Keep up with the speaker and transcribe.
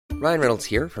Ryan Reynolds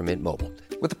here from Mint Mobile.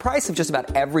 With the price of just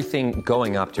about everything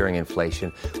going up during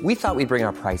inflation, we thought we'd bring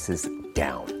our prices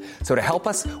down. So to help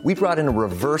us, we brought in a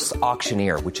reverse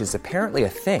auctioneer, which is apparently a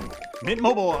thing. Mint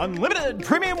Mobile Unlimited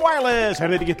Premium Wireless. How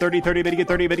to get 30, 30, bit to get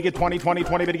 30, bit to get 20, 20,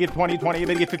 20, bit to get 20, 20,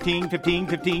 bit to get 15, 15,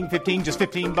 15, 15, just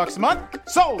 $15 a month?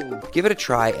 Sold! Give it a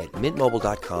try at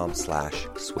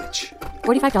mintmobile.com/switch.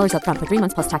 $45 up front for 3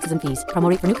 months plus taxes and fees. Promo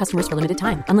rate for new customers for limited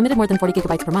time. Unlimited more than 40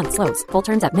 gigabytes per month. Slows full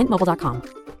terms at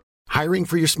mintmobile.com. Hiring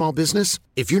for your small business?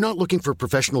 If you're not looking for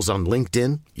professionals on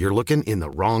LinkedIn, you're looking in the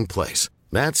wrong place.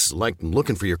 That's like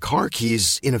looking for your car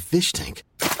keys in a fish tank.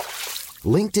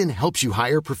 LinkedIn helps you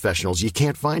hire professionals you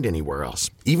can't find anywhere else,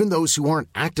 even those who aren't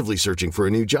actively searching for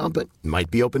a new job but might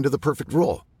be open to the perfect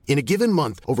role. In a given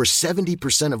month, over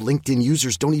 70% of LinkedIn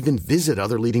users don't even visit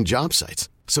other leading job sites.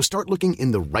 So start looking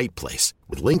in the right place.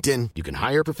 With LinkedIn, you can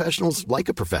hire professionals like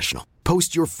a professional.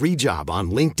 Post your free job on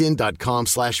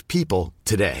linkedin.com/people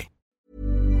today.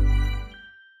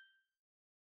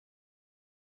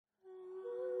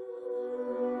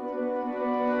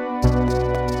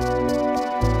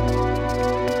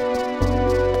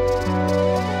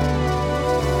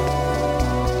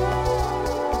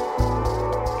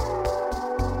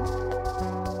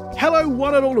 Hello,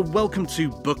 one and all, and welcome to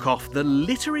Book Off, the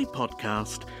literary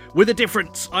podcast with a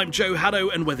difference. I'm Joe Haddo,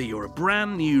 and whether you're a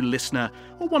brand new listener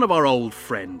or one of our old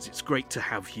friends, it's great to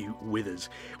have you with us.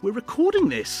 We're recording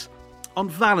this on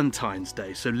Valentine's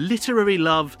Day, so literary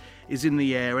love is in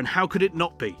the air, and how could it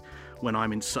not be when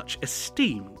I'm in such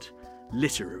esteemed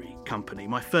literary company?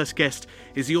 My first guest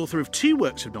is the author of 2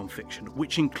 works of non-fiction,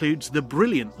 which includes the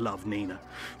brilliant Love, Nina,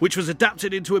 which was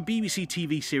adapted into a BBC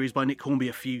TV series by Nick Hornby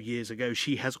a few years ago.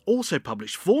 She has also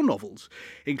published 4 novels,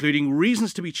 including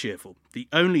Reasons to be Cheerful, the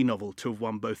only novel to have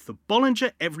won both the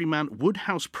Bollinger Everyman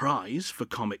Woodhouse Prize for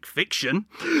comic fiction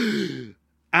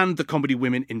and the Comedy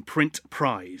Women in Print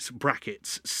Prize,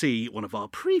 brackets, see one of our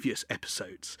previous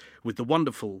episodes with the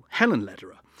wonderful Helen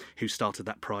Lederer, who started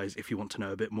that prize if you want to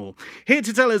know a bit more. Here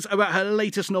to tell us about her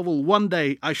latest novel, One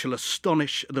Day I Shall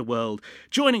Astonish the World.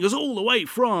 Joining us all the way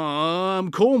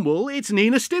from Cornwall, it's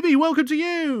Nina Stibbe. Welcome to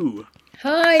you.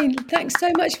 Hi, thanks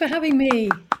so much for having me.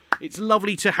 It's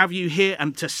lovely to have you here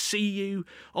and to see you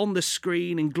on the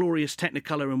screen in glorious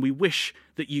Technicolor, and we wish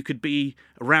that you could be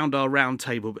around our round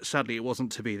table, but sadly it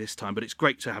wasn't to be this time, but it's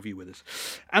great to have you with us.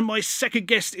 And my second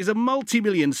guest is a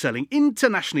multi-million selling,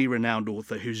 internationally renowned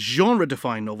author whose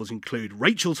genre-defining novels include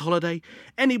Rachel's Holiday,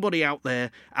 Anybody Out There,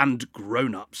 and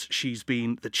Grown Ups. She's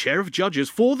been the chair of judges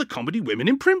for the Comedy Women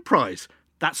in Print Prize.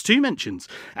 That's 2 mentions.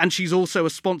 And she's also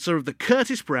a sponsor of the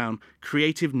Curtis Brown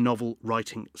Creative Novel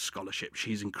Writing Scholarship.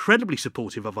 She's incredibly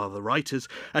supportive of other writers,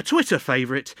 a Twitter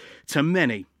favourite to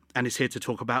many, and is here to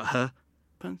talk about her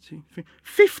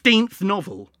 15th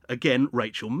novel. Again,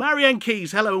 Rachel. Marianne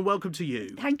Keyes, hello and welcome to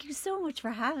you. Thank you so much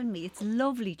for having me. It's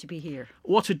lovely to be here.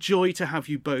 What a joy to have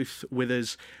you both with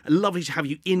us. Lovely to have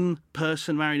you in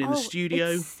person, Marianne, in the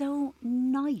studio. It's so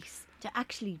nice to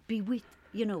actually be with,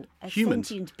 you know, a Humans.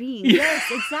 sentient being.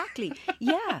 Yes, exactly.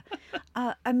 Yeah.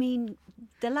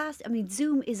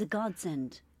 Zoom is a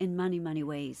godsend in many, many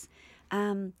ways.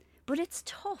 But it's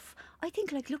tough. I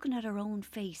think like looking at our own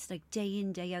face, like day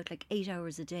in, day out, like 8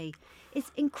 hours a day,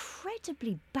 it's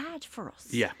incredibly bad for us.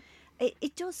 Yeah.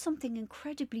 It does something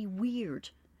incredibly weird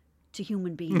to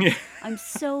human beings. I'm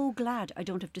so glad I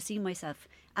don't have to see myself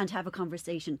and have a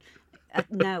conversation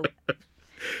now.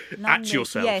 At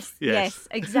yourself. Yes,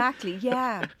 exactly,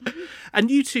 yeah.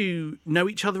 And you two know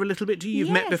each other a little bit, do you?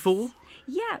 You've met before?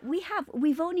 Yeah, we have.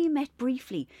 We've only met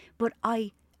briefly, but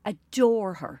I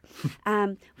adore her.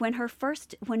 When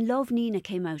Love, Nina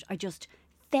came out, I just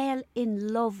fell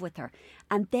in love with her.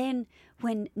 And then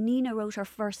when Nina wrote her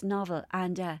first novel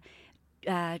and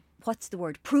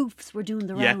proofs were doing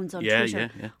the rounds on Twitter,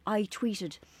 I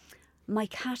tweeted, "My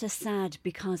cat is sad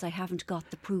because I haven't got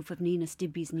the proof of Nina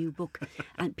Stibbe's new book.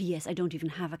 And P.S. I don't even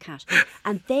have a cat."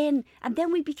 And then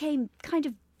we became kind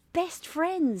of best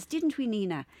friends, didn't we,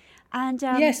 Nina? And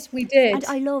yes, we did. And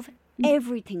I love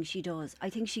everything she does. I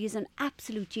think she is an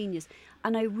absolute genius.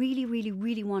 And I really, really,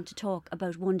 really want to talk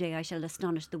about One Day I Shall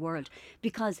Astonish the World,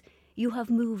 because you have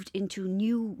moved into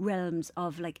new realms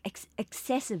of like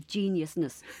excessive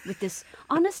geniusness with this.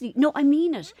 Honestly, no, I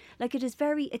mean it. Like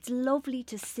it's lovely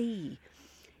to see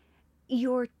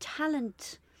your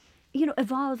talent, you know,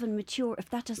 evolve and mature. If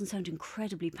that doesn't sound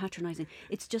incredibly patronising,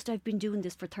 it's just I've been doing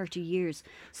this for 30 years.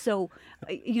 So,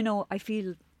 you know, I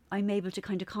feel I'm able to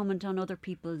kind of comment on other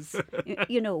people's,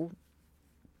 you know,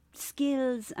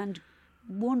 skills and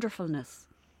wonderfulness.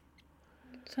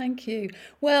 Thank you.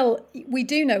 Well, we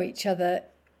do know each other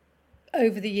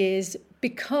over the years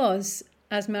because,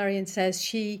 as Marianne says,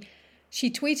 she she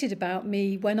tweeted about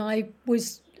me when I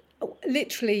was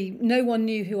literally, no one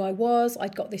knew who I was.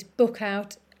 I'd got this book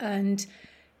out, and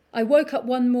I woke up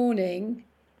one morning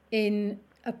in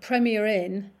a Premier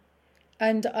Inn,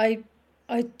 and I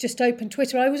just opened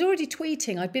Twitter. I was already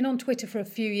tweeting. I'd been on Twitter for a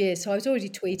few years, so I was already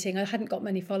tweeting. I hadn't got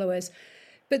many followers.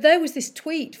 But there was this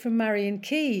tweet from Marian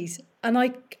Keyes, and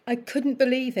I couldn't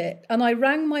believe it. And I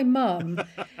rang my mum,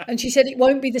 and she said, it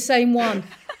won't be the same one.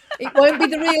 It won't be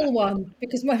the real one.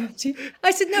 Because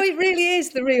I said, no, it really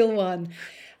is the real one.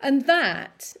 And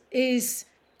it's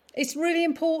really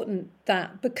important,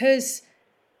 that, because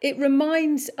it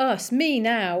reminds me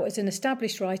now as an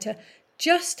established writer,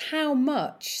 just how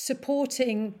much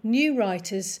supporting new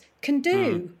writers can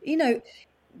do. You know,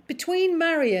 between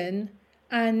Marian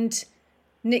and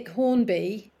Nick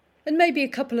Hornby, and maybe a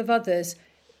couple of others,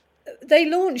 they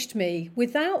launched me.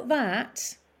 Without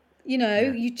that,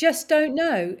 you just don't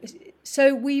know.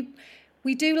 So we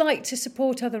do like to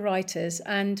support other writers,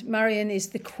 and Marian is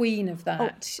the queen of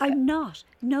that. Oh, I'm not.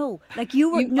 No, like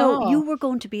you were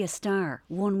going to be a star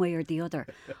one way or the other.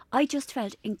 I just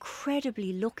felt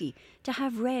incredibly lucky to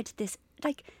have read this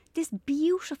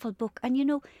beautiful book. And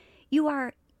you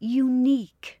are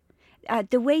unique.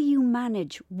 The way you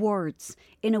manage words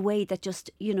in a way that just,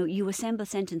 you assemble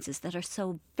sentences that are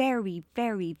so very,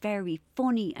 very, very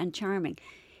funny and charming.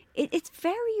 It's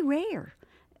very rare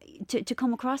to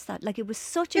come across that. Like, it was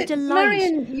such a delight.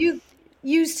 Marian,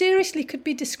 you seriously could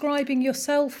be describing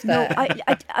yourself there.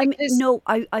 No,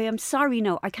 I am sorry.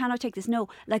 No, I cannot take this. No,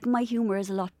 like, my humour is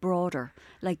a lot broader.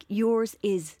 Like, yours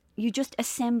is, you just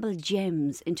assemble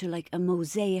gems into like a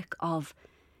mosaic of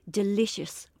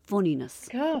delicious funniness.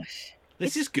 Gosh.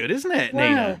 This is good, isn't it, Wow.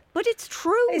 Nina? But it's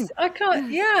true.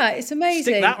 It's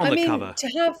amazing. Stick that on the cover.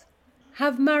 To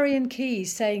have Marian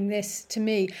Keyes saying this to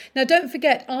me. Now, don't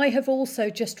forget, I have also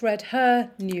just read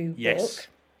her new book.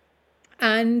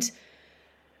 And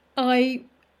I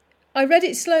read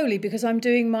it slowly because I'm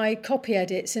doing my copy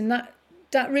edits, and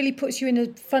that really puts you in a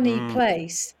funny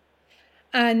place.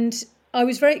 And I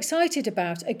was very excited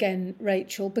about Again,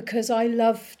 Rachel, because I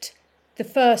loved the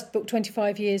first book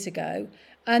 25 years ago.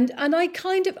 And I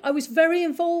was very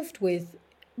involved with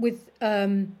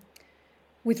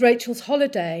Rachel's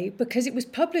Holiday because it was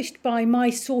published by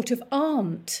my sort of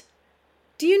aunt.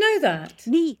 Do you know that?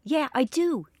 Me? Yeah, I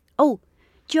do. Oh,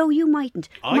 Joe, you mightn't.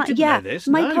 I didn't know this,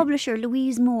 my no. publisher,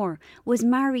 Louise Moore, was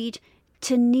married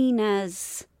to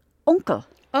Nina's uncle.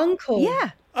 Uncle?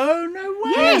 Yeah. Oh, no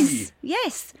way.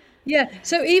 Yes. Yeah,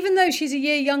 so even though she's a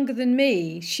year younger than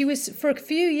me, for a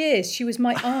few years, she was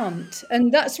my aunt.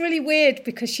 And that's really weird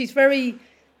because she's very,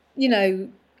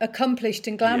 accomplished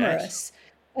and glamorous. Yes.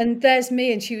 And there's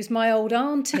me, and she was my old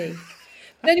auntie.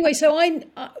 But anyway, so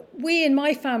we in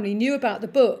my family knew about the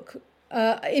book.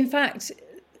 In fact,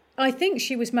 I think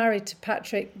she was married to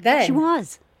Patrick then. She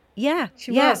was. Yeah.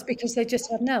 She was, because they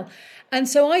just had Nell. And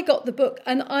so I got the book,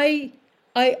 and I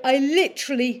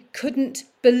literally couldn't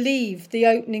believe the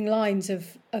opening lines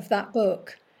of that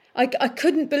book. I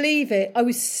couldn't believe it. I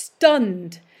was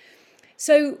stunned.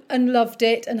 So, and loved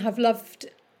it, and have loved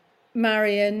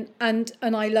Marian, and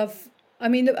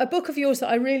a book of yours that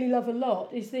I really love a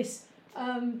lot is this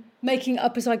Making It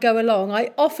Up As I Go Along.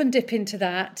 I often dip into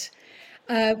that,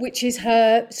 which is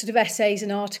her sort of essays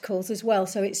and articles as well.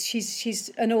 So she's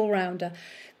an all-rounder.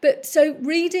 But so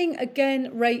reading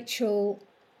Again, Rachel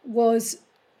was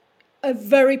a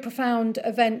very profound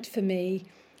event for me.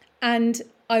 And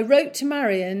I wrote to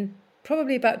Marian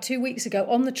probably about 2 weeks ago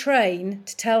on the train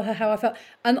to tell her how I felt.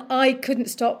 And I couldn't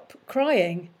stop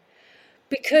crying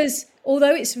because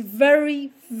although it's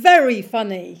very, very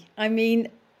funny,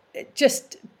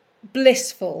 just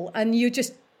blissful, and you're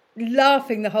just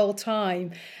laughing the whole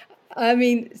time. I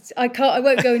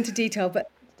won't go into detail, but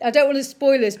I don't want to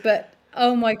spoil this, but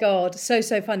oh my God, so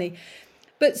funny.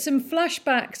 But some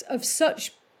flashbacks of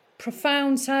such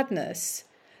profound sadness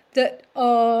that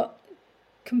are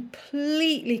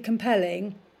completely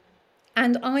compelling,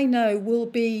 and I know will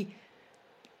be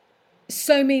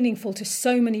so meaningful to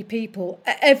so many people,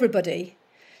 everybody.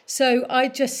 So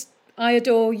I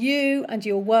adore you and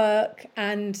your work,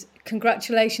 and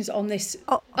congratulations on this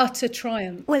utter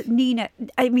triumph. Well, Nina,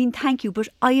 thank you, but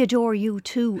I adore you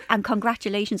too, and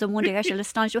congratulations on One Day I Shall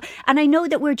Astonish You. And I know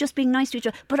that we're just being nice to each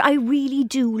other, but I really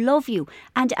do love you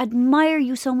and admire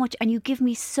you so much, and you give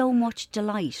me so much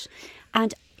delight.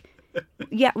 And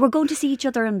yeah, we're going to see each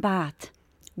other in Bath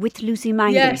with Lucy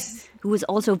Mangan, yes, who is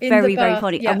also very, very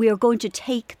funny. Yeah. And we are going to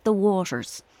take the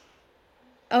waters.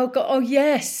 Oh God! Oh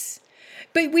yes.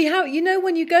 But we have,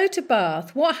 when you go to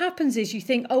Bath, what happens is you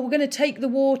think, we're going to take the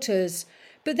waters.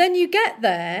 But then you get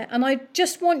there, and I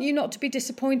just want you not to be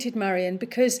disappointed, Marian,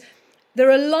 because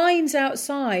there are lines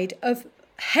outside of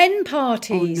hen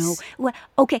parties. Oh no! Well,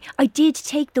 okay. I did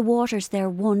take the waters there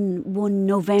one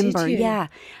November, Did you? yeah,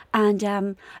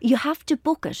 and you have to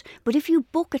book it. But if you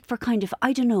book it for kind of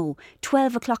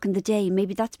 12 o'clock in the day,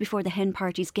 maybe that's before the hen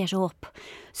parties get up,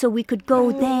 so we could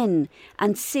go then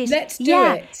and sit. Let's do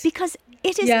yeah, it. because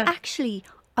it is actually.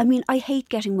 I mean, I hate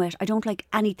getting wet. I don't like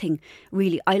anything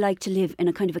really. I like to live in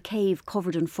a kind of a cave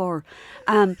covered in fur,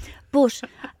 but.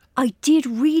 I did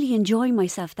really enjoy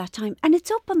myself that time, and it's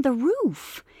up on the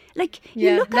roof. Like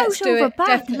you look out over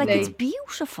Bath, like it's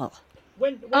beautiful.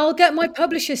 I'll get my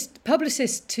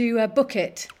publicist to book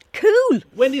it. Cool.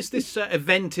 When is this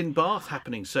event in Bath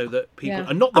happening? So that people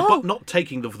are not not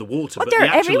taking of the water, but there, the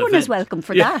actual everyone event. is welcome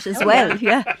for that as well.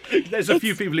 Yeah, there's a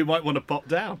few people who might want to pop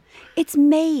down. It's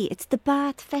May. It's the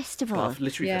Bath Festival. Bath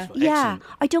Literary Festival. Yeah, Excellent.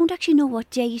 I don't actually know what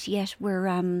date yet.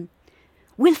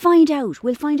 We'll find out.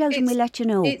 We'll find out and we'll let you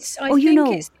know. I think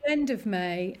it's the end of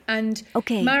May, and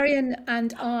Marion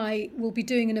and I will be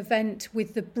doing an event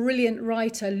with the brilliant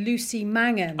writer Lucy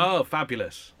Mangan. Oh,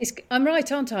 fabulous. I'm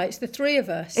right, aren't I? It's the three of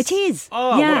us. It is.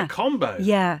 Oh, yeah. what a combo.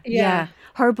 Yeah.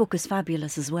 Her book is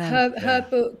fabulous as well. Her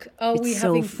book, Are We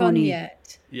so Having Fun funny.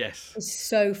 Yet? Yes. It's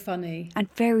so funny.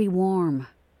 And very warm.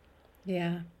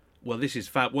 Yeah. Well, this is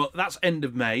fab. Well, that's end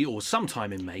of May or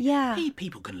sometime in May. Yeah. Hey,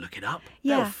 people can look it up.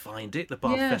 Yeah. They'll find it, the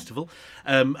Bath Festival.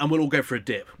 And we'll all go for a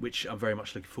dip, which I'm very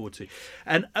much looking forward to.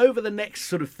 And over the next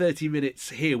sort of 30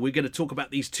 minutes here, we're going to talk about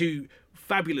these two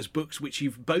fabulous books, which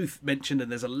you've both mentioned,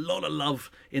 and there's a lot of love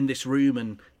in this room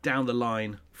and down the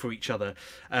line for each other.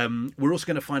 We're also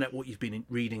going to find out what you've been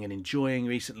reading and enjoying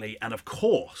recently. And of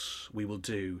course, we will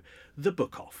do the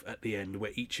book off at the end,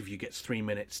 where each of you gets 3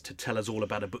 minutes to tell us all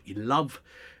about a book you love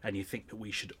and you think that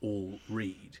we should all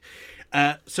read.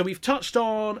 So we've touched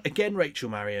on, again, Rachel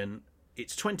Marion,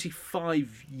 it's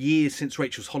 25 years since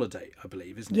Rachel's Holiday, I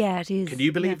believe, isn't it? Yeah, it is. Can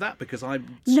you believe that? Because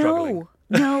I'm struggling.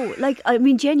 No, like, I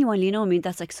mean, genuinely,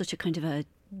 that's like such a kind of a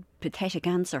pathetic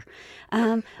answer.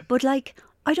 But like,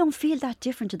 I don't feel that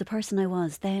different to the person I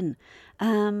was then.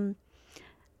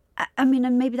 I mean,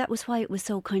 and maybe that was why it was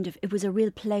so it was a real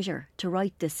pleasure to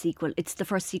write this sequel. It's the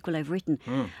first sequel I've written.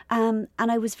 And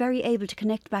I was very able to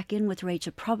connect back in with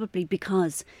Rachel, probably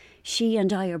because she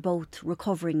and I are both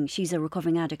recovering. She's a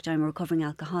recovering addict, I'm a recovering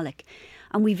alcoholic.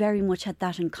 And we very much had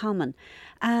that in common.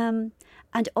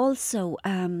 And also,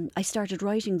 I started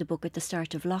writing the book at the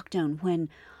start of lockdown when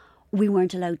we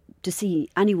weren't allowed to see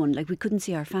anyone, like we couldn't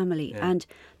see our family. Yeah. And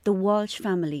the Walsh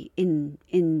family in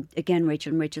again,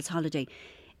 Rachel and Rachel's Holiday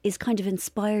is kind of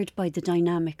inspired by the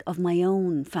dynamic of my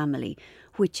own family,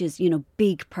 which is,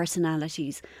 big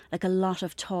personalities, like a lot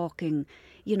of talking,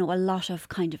 a lot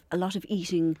of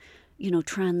eating,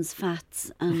 trans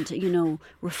fats and,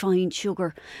 refined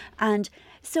sugar. And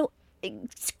so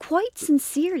it's quite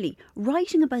sincerely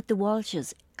writing about the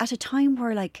Walshes at a time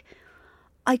where, like,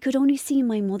 I could only see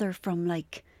my mother from,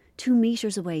 like, 2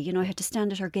 meters away. I had to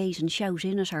stand at her gate and shout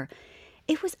in at her.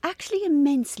 It was actually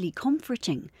immensely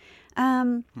comforting.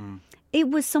 It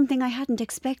was something I hadn't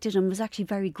expected and was actually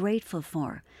very grateful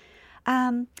for.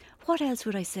 What else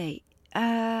would I say?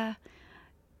 I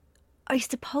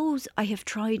suppose I have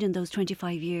tried in those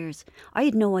 25 years. I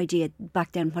had no idea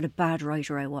back then what a bad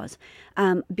writer I was,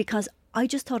 because I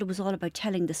just thought it was all about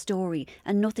telling the story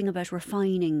and nothing about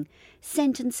refining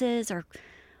sentences or,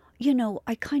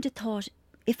 I kind of thought,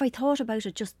 if I thought about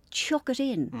it, just chuck it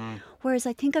in. Whereas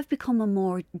I think I've become a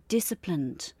more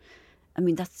disciplined, I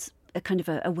mean, that's a kind of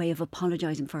a way of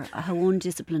apologising for how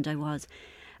undisciplined I was.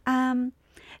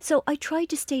 So I tried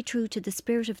to stay true to the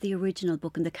spirit of the original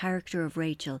book and the character of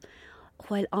Rachel,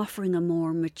 while offering a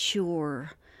more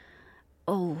mature,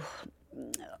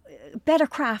 better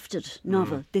crafted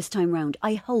novel this time round,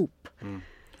 I hope.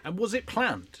 And was it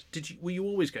planned? Were you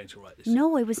always going to write this?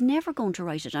 No, I was never going to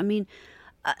write it. I mean,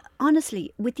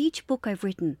 honestly, with each book I've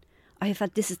written, I have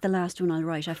felt this is the last one I'll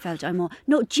write. I felt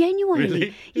no, genuinely.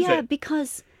 Really? Yeah,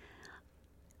 because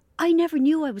I never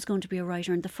knew I was going to be a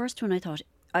writer. And the first one I thought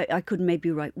I could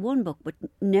maybe write one book, but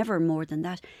never more than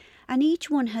that. And each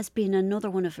one has been another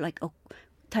one of like, oh,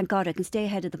 thank God I can stay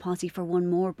ahead of the posse for one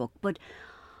more book. But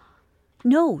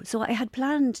no, so I had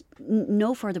planned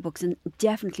no further books and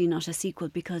definitely not a sequel,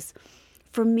 because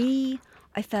for me,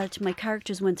 I felt my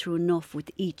characters went through enough with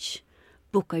each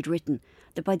book I'd written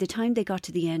that by the time they got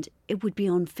to the end, it would be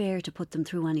unfair to put them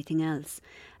through anything else.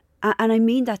 And I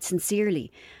mean that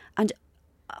sincerely. And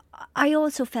I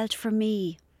also felt, for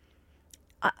me,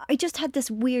 I just had this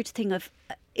weird thing of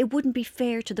it wouldn't be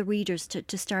fair to the readers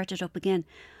to start it up again.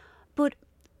 But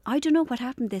I don't know what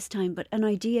happened this time, but an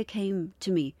idea came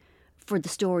to me for the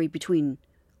story between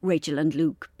Rachel and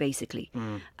Luke, basically.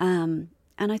 And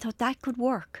And I thought that could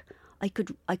work. I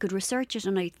could research it,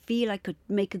 and I feel I could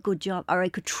make a good job, or I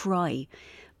could try.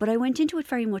 But I went into it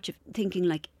very much thinking,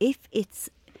 like, if it's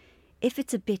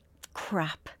a bit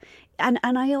crap, and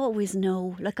I always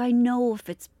know, like, I know if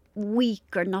it's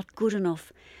weak or not good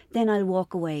enough, then I'll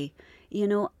walk away, you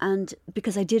know. And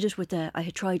because I did it I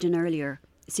had tried an earlier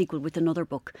sequel with another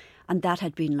book, and that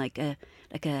had been like a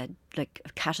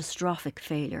catastrophic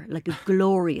failure, like a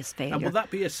glorious failure. And will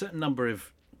that be a certain number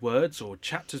of words or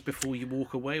chapters before you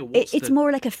walk away, or it's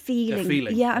more like a feeling. A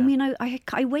feeling, yeah. I mean,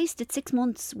 I wasted 6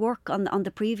 months work on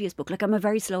the previous book. Like, I'm a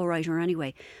very slow writer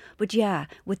anyway, but yeah,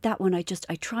 with that one I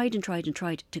tried and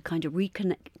tried to kind of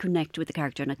reconnect with the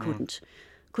character, and I couldn't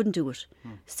do it.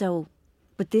 So,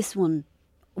 but this one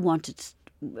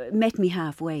met me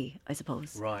halfway, I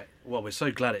suppose. Right. Well, we're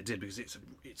so glad it did, because it's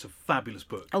a fabulous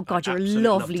book. Oh God, I you're absolutely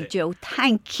lovely, loved it. Joe.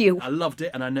 Thank you. I loved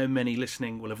it, and I know many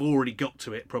listening will have already got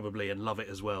to it probably and love it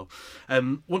as well.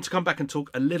 Want to come back and talk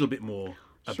a little bit more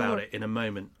about it in a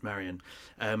moment, Marion.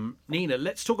 Nina,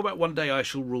 let's talk about One Day I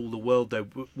Shall Rule the World, though,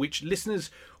 which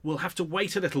listeners will have to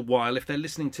wait a little while if they're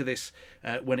listening to this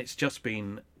when it's just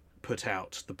been put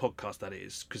out, the podcast that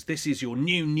is, because this is your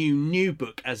new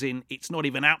book, as in it's not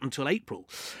even out until April.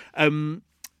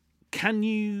 Can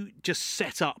you just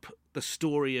set up the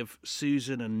story of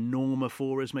Susan and Norma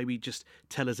for us? Maybe just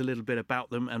tell us a little bit about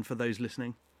them, and for those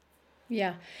listening.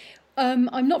 Yeah.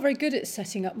 I'm not very good at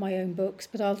setting up my own books,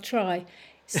 but I'll try.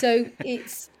 So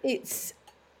it's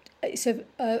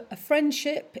a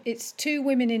friendship. It's two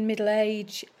women in middle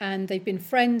age, and they've been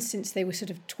friends since they were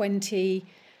sort of 20,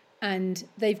 and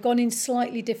they've gone in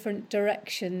slightly different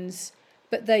directions,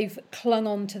 but they've clung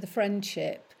on to the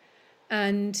friendship.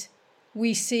 And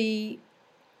we see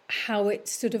how it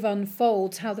sort of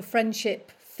unfolds, how the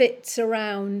friendship fits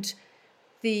around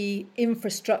the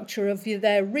infrastructure of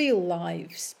their real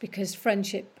lives, because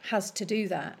friendship has to do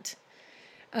that.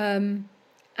 And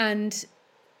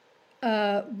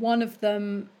one of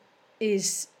them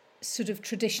is sort of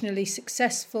traditionally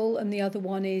successful, and the other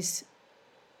one is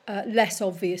less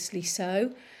obviously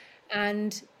so.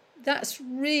 And that's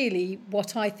really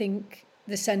what I think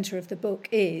the centre of the book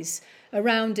is.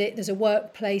 Around it, there's a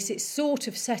workplace. It's sort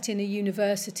of set in a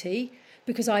university,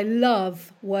 because I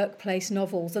love workplace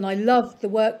novels, and I love the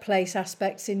workplace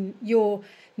aspects in your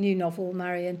new novel,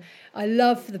 Marion. I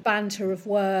love the banter of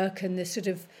work and the sort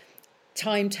of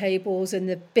timetables and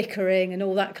the bickering and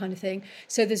all that kind of thing.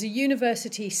 So there's a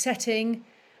university setting,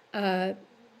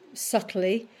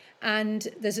 subtly, and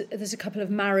there's a couple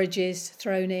of marriages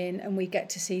thrown in, and we get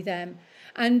to see them.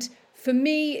 And for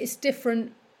me, it's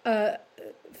different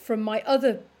from my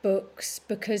other books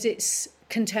because it's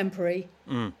contemporary.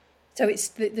 So it's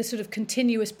the sort of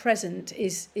continuous present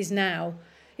is now,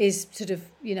 is sort of,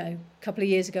 you know, a couple of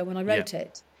years ago when I wrote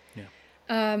it. Yeah.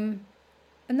 And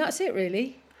that's it,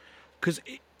 really. Because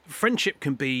friendship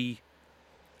can be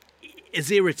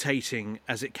as irritating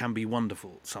as it can be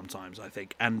wonderful sometimes, I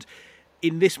think. And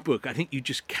in this book, I think you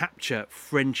just capture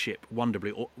friendship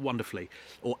wonderfully,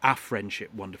 or a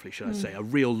friendship wonderfully, should I say, a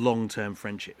real long-term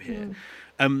friendship here.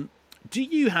 Do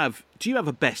you have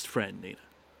a best friend, Nina?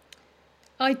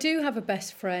 I do have a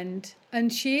best friend,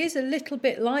 and she is a little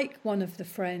bit like one of the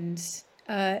friends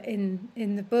in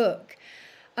the book.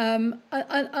 I'm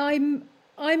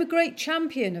a great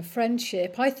champion of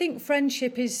friendship. I think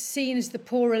friendship is seen as the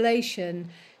poor relation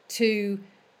to,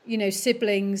 you know,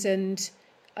 siblings and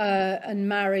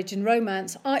marriage and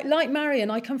romance. Like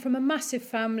Marion, I come from a massive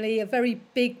family, a very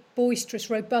big, boisterous,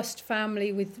 robust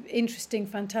family with interesting,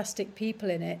 fantastic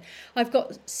people in it. I've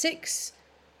got 6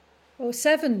 or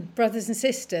 7 brothers and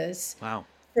sisters. Wow.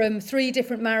 From 3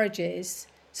 different marriages.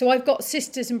 So I've got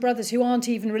sisters and brothers who aren't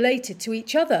even related to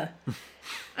each other.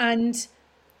 And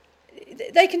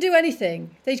they can do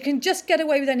anything. They can just get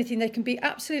away with anything. They can be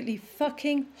absolutely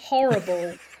fucking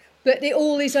horrible. But it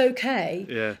all is okay.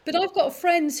 Yeah. But I've got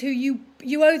friends who you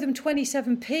owe them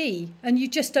 27p and you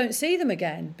just don't see them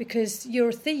again because you're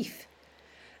a thief.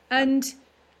 And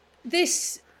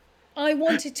this, I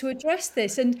wanted to address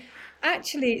this. And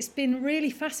actually, it's been really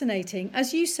fascinating.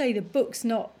 As you say, the book's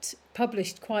not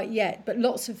published quite yet, but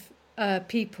lots of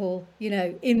people, you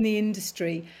know, in the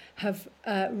industry have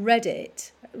read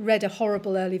a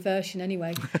horrible early version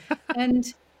anyway.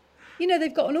 And, you know,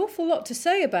 they've got an awful lot to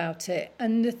say about it.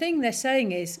 And the thing they're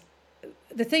saying is,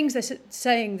 the things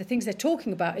they're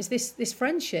talking about is this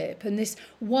friendship and this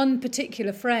one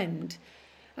particular friend.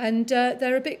 And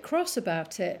they're a bit cross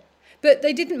about it. But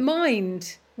they didn't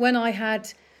mind when I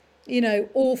had, you know,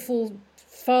 awful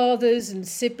fathers and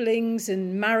siblings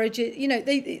and marriages. You know,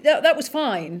 that was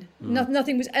fine.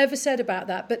 Nothing was ever said about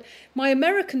that. But my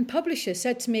American publisher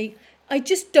said to me, I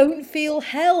just don't feel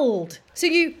held. So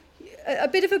a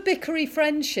bit of a bickery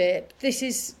friendship, this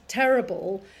is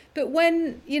terrible. But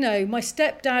when, my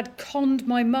stepdad conned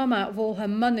my mum out of all her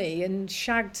money and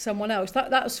shagged someone else, that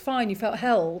was fine. You felt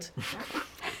held.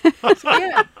 So,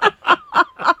 yeah.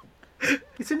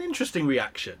 It's an interesting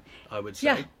reaction, I would say.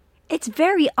 Yeah. It's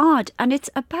very odd, and it's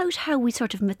about how we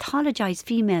sort of mythologise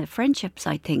female friendships,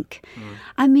 I think.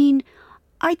 I mean,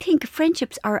 I think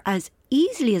friendships are as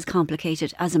easily as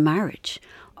complicated as a marriage,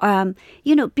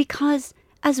 because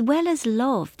as well as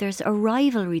love, there's a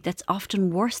rivalry that's often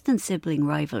worse than sibling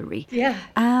rivalry. Yeah.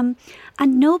 And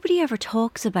nobody ever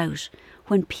talks about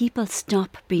when people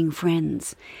stop being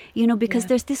friends, because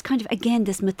there's this kind of, again,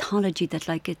 this mythology that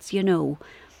like it's,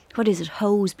 what is it,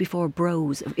 hoes before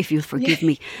bros, if you'll forgive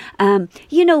me.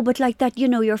 But like that,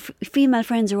 your female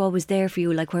friends are always there for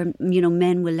you, like where,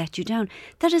 men will let you down.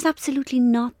 That is absolutely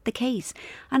not the case.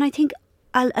 And I think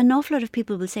an awful lot of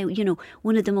people will say,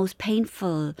 one of the most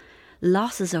painful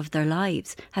losses of their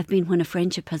lives have been when a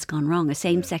friendship has gone wrong, a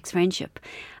same-sex friendship.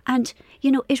 And,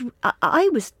 I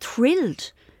was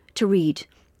thrilled to read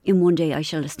in One Day I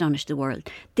Shall Astonish the World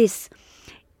this,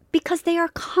 because they are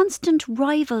constant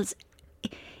rivals,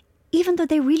 even though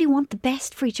they really want the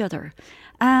best for each other.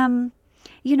 And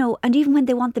even when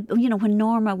they want when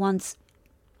Norma wants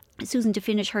Susan to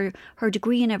finish her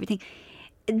degree and everything,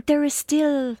 there is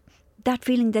still that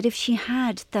feeling that if she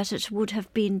had, that it would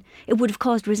have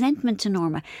caused resentment to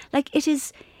Norma. Like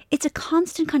it's a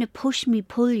constant kind of push me,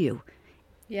 pull you.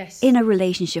 Yes. In a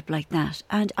relationship like that.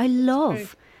 And I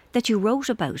love that you wrote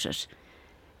about it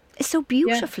so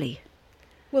beautifully. Yeah.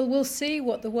 Well, we'll see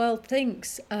what the world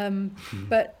thinks.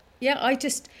 But yeah,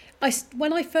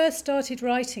 when I first started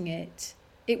writing it,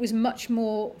 it was much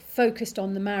more focused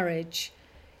on the marriage.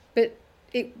 But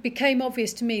it became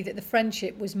obvious to me that the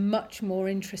friendship was much more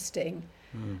interesting.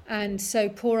 And so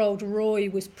poor old Roy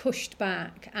was pushed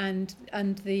back and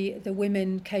the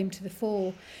women came to the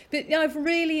fore. But I've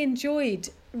really enjoyed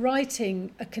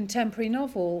writing a contemporary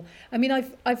novel. I mean,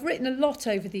 I've written a lot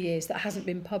over the years that hasn't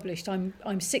been published.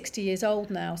 I'm 60 years old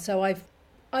now, so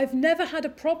I've never had a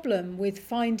problem with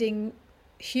finding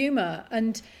humour.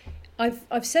 And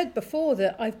I've said before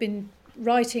that I've been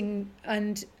writing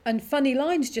and funny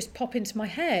lines just pop into my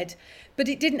head, but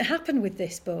it didn't happen with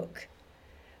this book.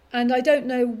 And I don't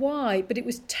know why, but it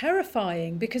was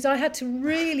terrifying because I had to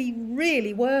really,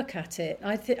 really work at it.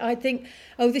 I think,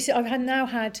 I've now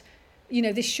had,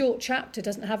 this short chapter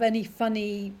doesn't have any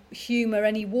funny humour,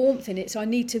 any warmth in it, so I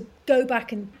need to go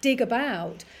back and dig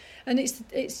about. And it's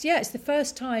the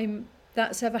first time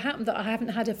that's ever happened that I haven't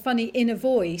had a funny inner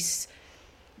voice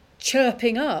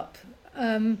chirping up.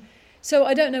 So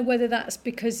I don't know whether that's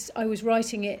because I was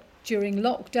writing it during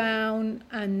lockdown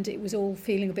and it was all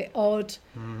feeling a bit odd,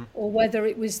 or whether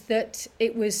it was that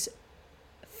it was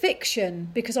fiction,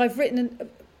 because I've written,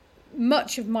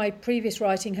 much of my previous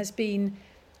writing has been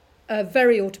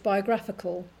very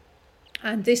autobiographical,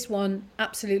 and this one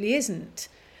absolutely isn't.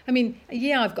 I mean,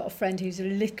 yeah, I've got a friend who's a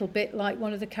little bit like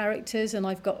one of the characters, and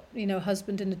I've got, a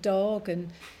husband and a dog,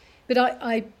 but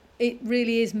it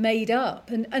really is made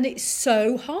up, and it's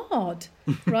so hard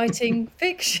writing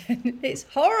fiction. It's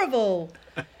horrible.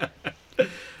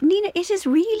 Nina, it is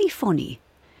really funny.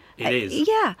 It is.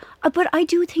 Yeah, but I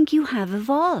do think you have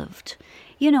evolved,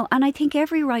 and I think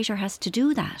every writer has to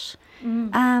do that.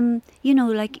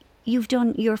 Like you've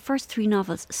done your first 3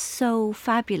 novels so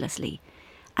fabulously,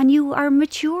 and you are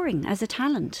maturing as a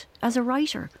talent, as a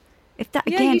writer. If that,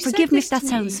 again, forgive me if that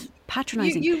sounds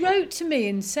patronising. You wrote to me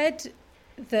and said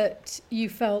that you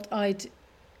felt I'd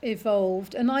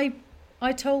evolved, and I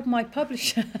told my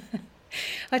publisher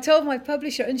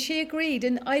and she agreed,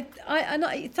 and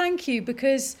I thank you,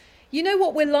 because you know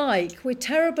what we're like, we're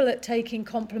terrible at taking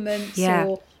compliments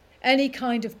or any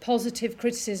kind of positive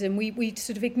criticism. We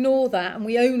sort of ignore that and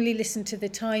we only listen to the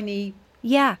tiny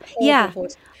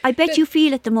voice. I bet you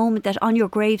feel at the moment that on your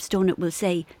gravestone it will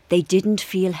say, they didn't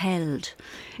feel held.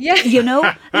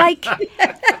 Yeah.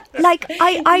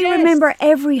 I remember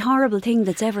every horrible thing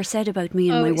that's ever said about me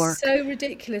in my work. It's so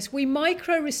ridiculous. We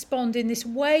micro-respond in this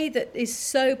way that is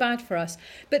so bad for us.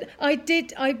 But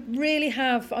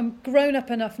I'm grown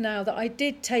up enough now that I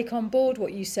did take on board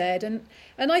what you said.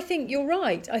 And I think you're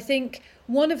right. I think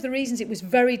one of the reasons it was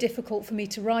very difficult for me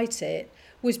to write it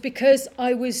was because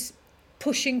I was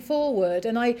pushing forward.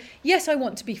 And I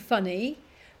want to be funny,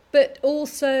 but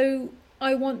also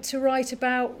I want to write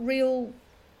about real,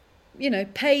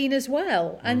 pain as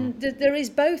well. And there is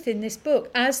both in this book,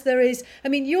 as there is, I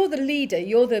mean, you're the leader,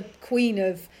 you're the queen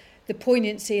of the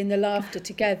poignancy and the laughter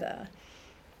together.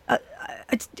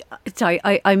 Sorry,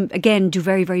 I'm again do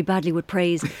very, very badly with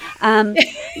praise.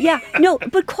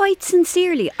 But quite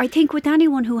sincerely, I think with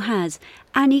anyone who has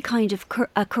any kind of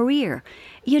a career,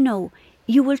 you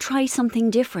will try something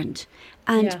different.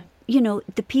 And,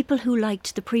 the people who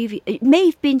liked the previous...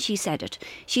 Maeve Binchy said it.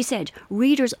 She said,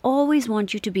 readers always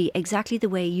want you to be exactly the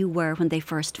way you were when they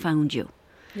first found you.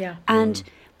 Yeah. And...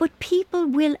 But people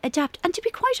will adapt. And to be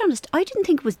quite honest, I didn't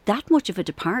think it was that much of a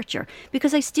departure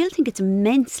because I still think it's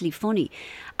immensely funny.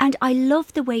 And I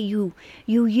love the way you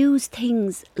use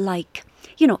things like,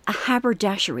 a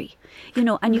haberdashery,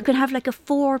 and you can have like a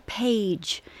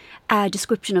 4-page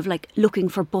description of like looking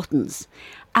for buttons.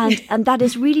 And that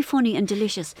is really funny and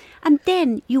delicious. And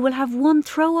then you will have one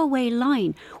throwaway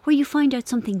line where you find out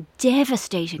something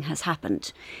devastating has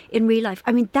happened in real life.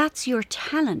 I mean, that's your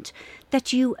talent,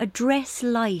 that you address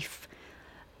life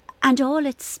and all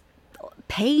its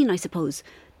pain, I suppose,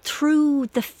 through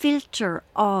the filter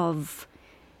of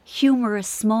humorous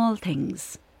small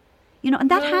things.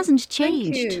 And that hasn't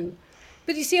changed. Thank you.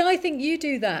 But you see, I think you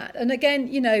do that. And again,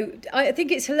 I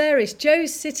think it's hilarious.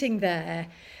 Joe's sitting there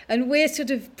and we're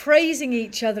sort of praising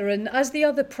each other. And as the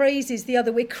other praises the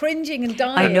other, we're cringing and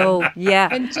dying. I know, yeah.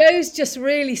 And Joe's just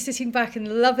really sitting back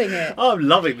and loving it. Oh, I'm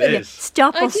loving this. Yeah.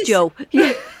 Stop us, Joe.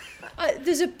 Yeah.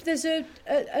 There's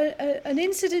an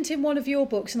incident in one of your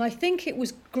books, and I think it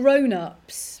was Grown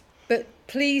Ups. But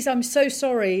please, I'm so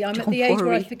sorry. I'm at the age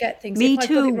where I forget things. Me if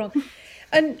too. I got it wrong.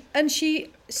 And she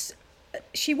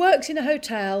works in a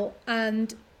hotel,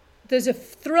 and there's a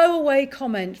throwaway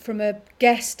comment from a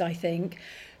guest, I think,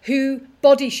 who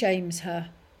body shames her.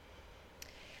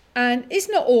 And it's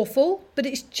not awful, but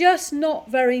it's just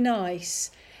not very nice.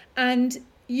 And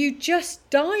you just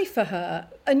die for her,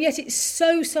 and yet it's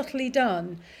so subtly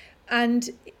done and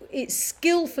it's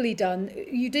skillfully done.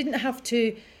 You didn't have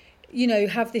to,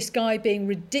 have this guy being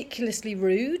ridiculously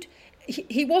rude.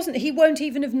 He wasn't. He won't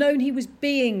even have known he was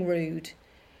being rude.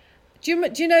 Do you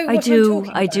know what I'm talking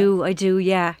about? I do.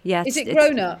 Yeah. Is it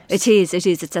Grown Ups? It is.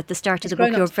 It's at the start of the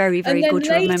book. You're very, very good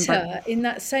to remember. And then later, in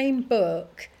that same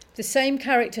book, the same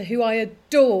character who I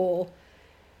adore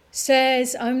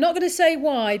says, I'm not going to say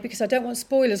why because I don't want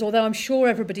spoilers, although I'm sure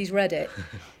everybody's read it.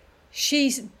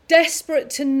 She's desperate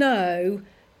to know,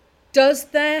 does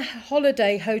their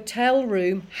holiday hotel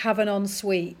room have an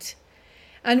ensuite?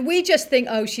 And we just think,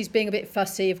 oh, she's being a bit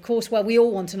fussy. Of course, well, we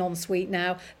all want an ensuite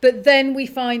now. But then we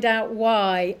find out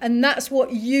why. And that's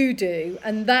what you do.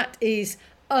 And that is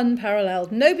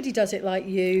unparalleled. Nobody does it like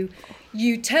you.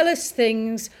 You tell us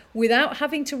things without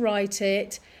having to write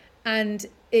it. And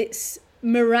it's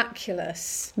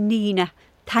miraculous. Nina,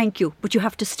 thank you, but you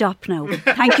have to stop now.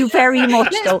 Thank you very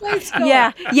much, Let's though. both stop.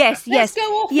 Yeah, yes. Let's go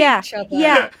off each other.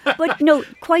 Yeah, but no,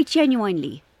 quite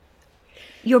genuinely,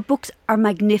 your books are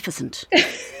magnificent.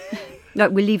 No,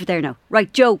 we'll leave it there now.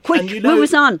 Right, Joe, quick, move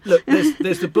us on. Look,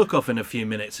 there's the book off in a few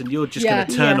minutes, and you're just going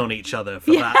to turn on each other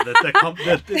for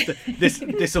that.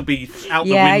 This will be out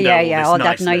the window. Yeah, all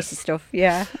that nice stuff.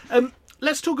 Yeah.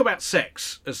 Let's talk about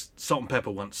sex, as Salt and Pepper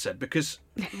once said, because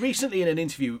recently in an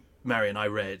interview, Marion, I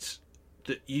read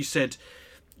that you said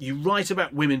you write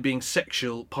about women being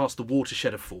sexual past the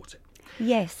watershed of 40.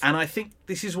 Yes. And I think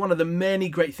this is one of the many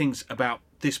great things about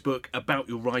this book, about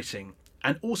your writing,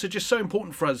 and also just so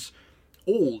important for us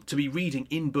all to be reading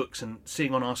in books and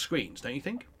seeing on our screens, don't you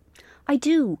think? I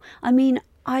do. I mean,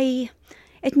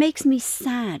 it makes me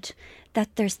sad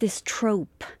that there's this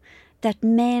trope that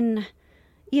men,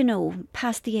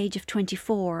 past the age of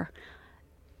 24,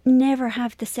 never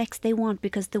have the sex they want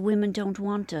because the women don't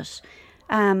want it.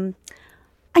 And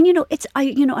I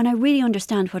really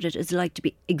understand what it is like to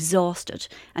be exhausted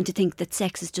and to think that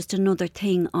sex is just another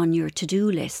thing on your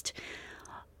to-do list.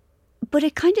 But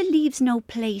it kind of leaves no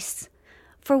place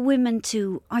for women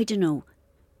to,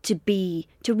 to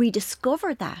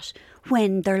rediscover that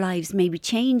when their lives maybe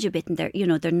change a bit and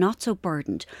they're not so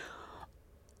burdened.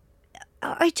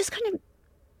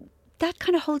 That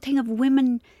kind of whole thing of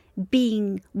women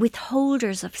being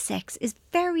withholders of sex is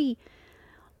very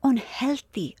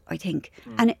unhealthy, I think.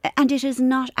 And it is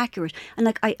not accurate.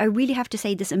 And I really have to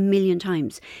say this a million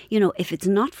times. If it's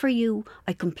not for you,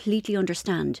 I completely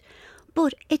understand.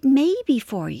 But it may be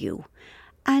for you.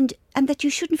 And that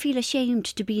you shouldn't feel ashamed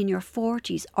to be in your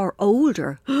 40s or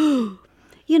older, and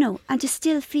to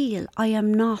still feel I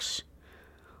am not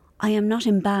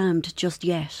embalmed just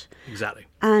yet. Exactly.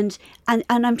 And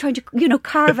I'm trying to,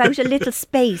 carve out a little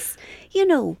space,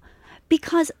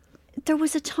 because there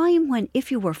was a time when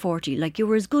if you were 40, like you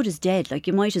were as good as dead, like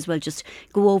you might as well just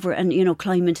go over and,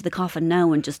 climb into the coffin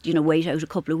now and just, wait out a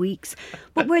couple of weeks.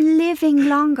 But we're living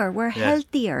longer, we're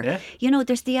healthier. Yeah.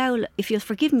 There's the owl, if you'll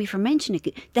forgive me for mentioning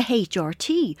it, the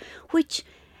HRT, which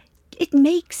it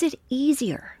makes it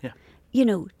easier,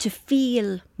 to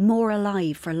feel more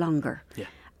alive for longer. Yeah.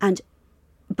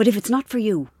 But if it's not for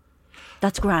you,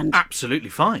 that's grand. Absolutely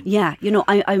fine. Yeah,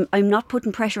 I'm not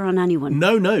putting pressure on anyone.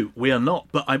 No, we are not.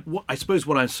 But I suppose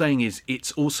what I'm saying is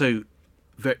it's also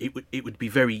it would be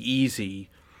very easy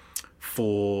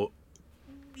for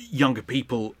younger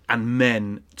people and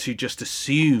men to just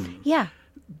assume. Yeah.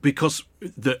 Because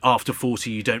after 40,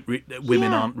 you don't.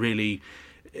 Women aren't really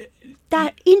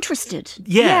that interested.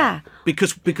 Yeah.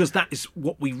 Because that is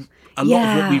what a lot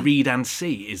of what we read and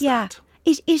see is that.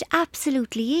 It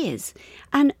absolutely is.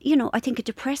 And, I think it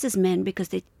depresses men because,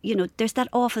 there's that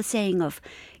awful saying of,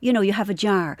 you have a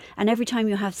jar and every time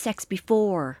you have sex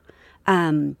before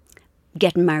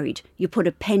getting married, you put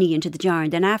a penny into the jar,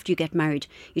 and then after you get married,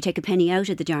 you take a penny out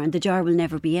of the jar and the jar will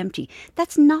never be empty.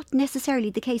 That's not necessarily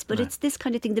the case, but it's this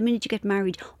kind of thing. The minute you get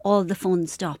married, all the fun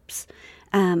stops.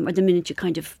 Or the minute you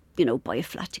kind of, buy a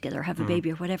flat together, have a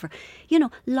baby or whatever.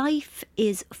 Life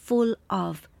is full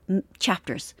of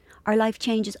chapters. Our life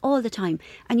changes all the time.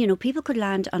 And, people could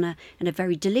land on a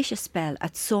very delicious spell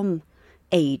at some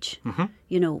age, where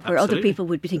Absolutely. other people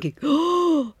would be thinking,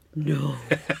 oh, no.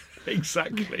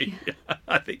 Exactly.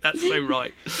 I think that's so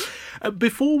right.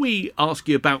 Before we ask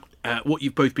you about what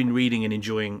you've both been reading and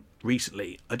enjoying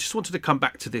recently, I just wanted to come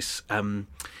back to this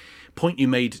point you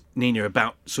made, Nina,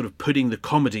 about sort of putting the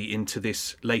comedy into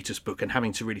this latest book and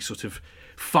having to really sort of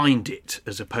find it,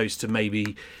 as opposed to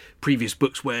maybe previous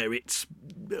books where it's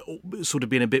sort of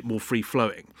been a bit more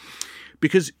free-flowing.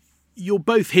 Because you're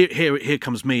both, here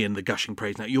comes me and the gushing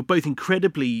praise now, you're both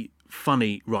incredibly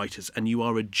funny writers and you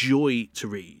are a joy to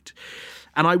read.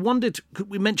 And I wondered,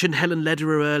 we mentioned Helen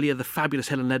Lederer earlier, the fabulous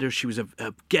Helen Lederer. She was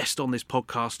a guest on this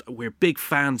podcast. We're big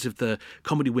fans of the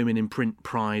Comedy Women in Print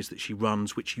prize that she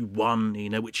runs, which you won,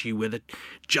 which you were the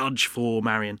judge for,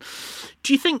 Marion.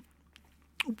 Do you think,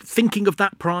 thinking of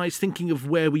that prize, thinking of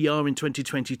where we are in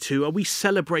 2022, are we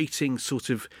celebrating sort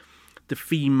of the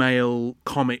female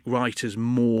comic writers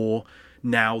more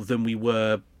now than we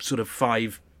were sort of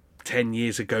 5-10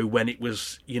 years ago, when it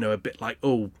was, a bit like,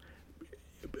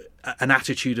 an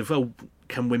attitude of,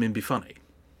 can women be funny?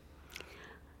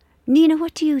 Nina,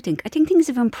 what do you think? I think things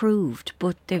have improved,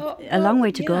 but they've a long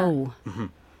way to go. Mm-hmm.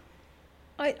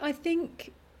 I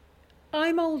think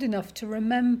I'm old enough to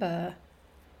remember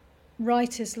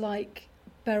writers like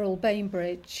Beryl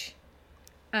Bainbridge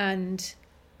and,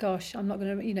 I'm not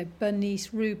going to,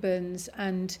 Bernice Rubens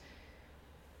and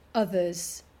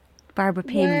others. Barbara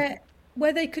Pym.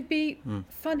 Where they could be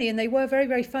funny, and they were very,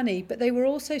 very funny, but they were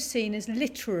also seen as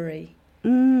literary.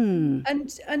 And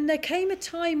there came a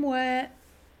time where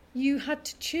you had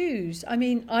to choose. I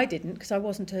mean, I didn't, because I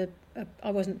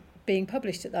wasn't being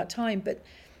published at that time, but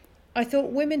I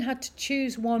thought women had to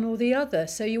choose one or the other.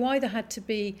 So you either had to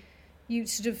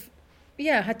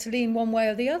had to lean one way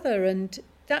or the other, and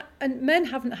men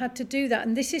haven't had to do that.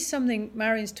 And this is something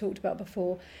Marion's talked about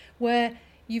before, where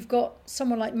you've got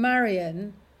someone like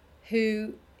Marion,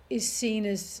 who is seen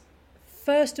as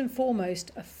first and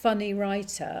foremost a funny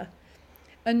writer,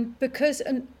 and because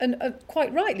and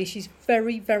quite rightly, she's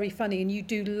very, very funny, and you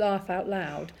do laugh out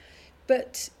loud.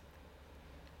 But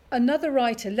another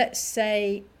writer, let's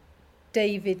say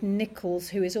David Nichols,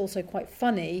 who is also quite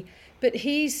funny, but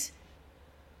I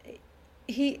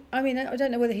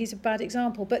don't know whether he's a bad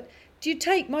example, but do you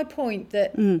take my point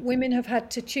that women have had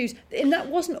to choose? And that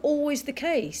wasn't always the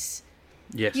case.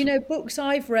 Yes. Books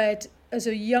I've read as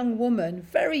a young woman,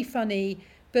 very funny,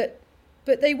 but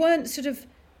they weren't sort of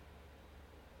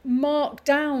marked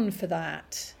down for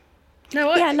that.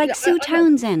 Like Sue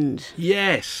Townsend.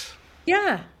 Yes.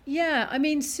 Yeah. I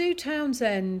mean, Sue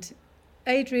Townsend,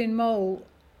 Adrian Mole,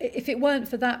 if it weren't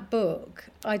for that book,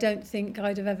 I don't think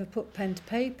I'd have ever put pen to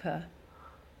paper,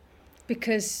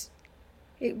 because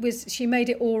she made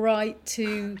it all right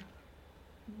to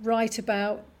write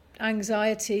about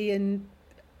anxiety and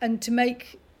to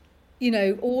make,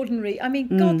 ordinary. I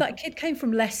mean, God, that kid came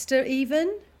from Leicester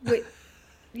even. I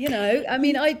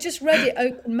just read it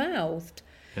open-mouthed.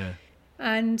 Yeah.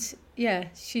 And,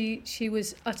 she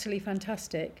was utterly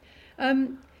fantastic. But,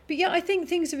 I think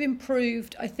things have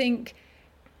improved. I think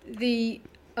the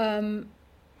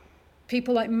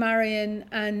people like Marion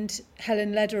and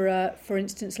Helen Lederer, for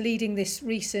instance, leading this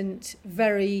recent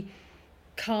very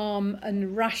calm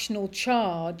and rational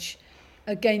charge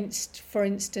against, for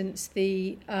instance,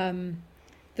 the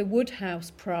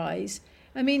Woodhouse Prize,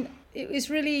 I mean, it was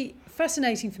really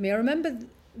fascinating for me. I remember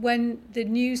when the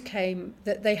news came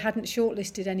that they hadn't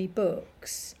shortlisted any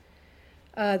books,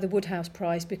 the Woodhouse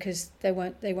Prize, because they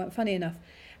weren't funny enough.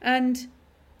 And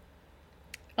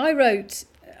I wrote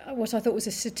what I thought was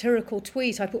a satirical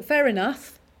tweet. I put, fair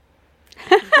enough.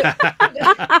 Fair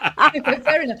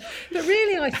enough. But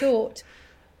really, I thought,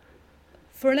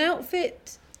 for an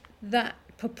outfit that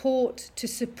purport to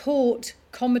support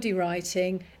comedy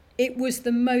writing, it was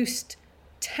the most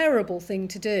terrible thing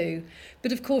to do.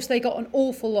 But of course, they got an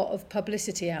awful lot of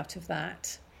publicity out of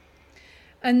that.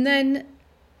 And then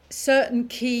certain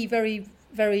key, very,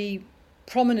 very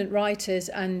prominent writers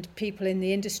and people in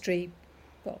the industry,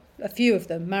 well, a few of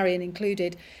them, Marion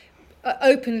included,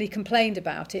 openly complained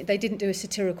about it. They didn't do a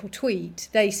satirical tweet.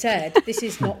 They said, this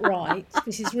is not right.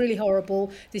 This is really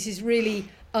horrible. This is really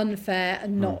unfair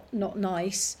and not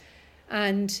nice.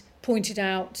 And pointed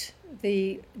out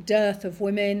the dearth of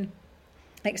women,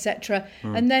 etc.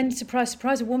 And then, surprise,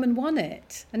 surprise, a woman won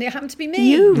it. And it happened to be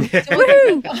me. You.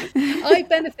 So I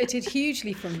benefited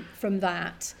hugely from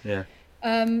that. Yeah.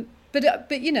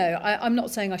 But you know, I'm not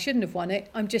saying I shouldn't have won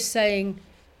it. I'm just saying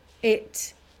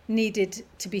it needed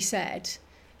to be said.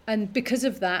 And because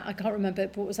of that, I can't remember,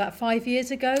 what was that, 4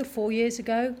 years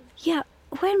ago? Yeah,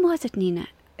 when was it, Nina?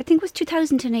 I think it was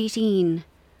 2018,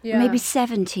 maybe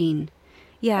 17.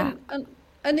 Yeah.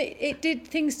 And it did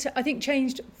things to, I think,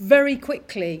 changed very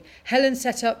quickly. Helen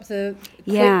set up the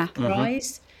Quick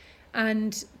Prize,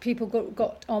 and people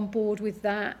got on board with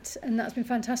that, and that's been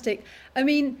fantastic. I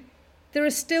mean, there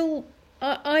are still,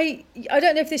 I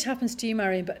don't know if this happens to you,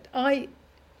 Marion, but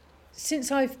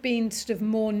since I've been sort of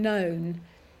more known,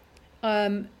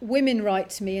 women write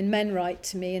to me and men write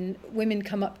to me, and women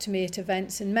come up to me at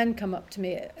events and men come up to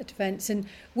me at events, and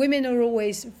women are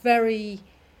always very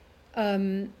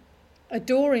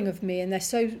adoring of me, and they're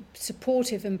so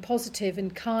supportive and positive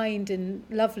and kind and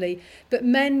lovely. But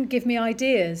men give me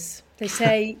ideas. They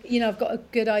say, you know, I've got a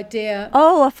good idea.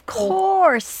 Oh, of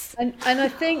course. And I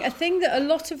think a thing that a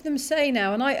lot of them say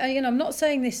now, and I you know, I'm not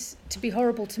saying this to be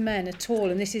horrible to men at all,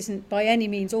 and this isn't by any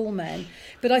means all men,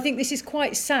 but I think this is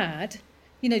quite sad.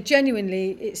 You know,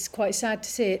 genuinely, it's quite sad to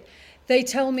see it. They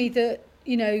tell me that,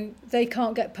 you know, they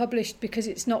can't get published because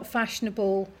it's not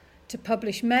fashionable to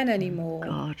publish men anymore.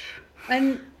 God.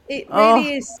 And it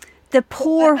really is. The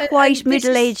poor white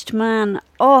middle-aged man.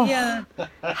 Oh, yeah.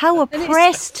 How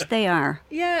oppressed they are.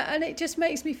 Yeah, and it just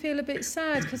makes me feel a bit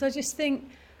sad, because I just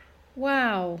think,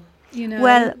 wow, you know.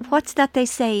 Well, what's that they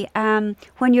say?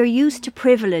 When you're used to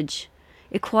privilege,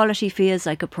 equality feels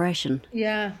like oppression.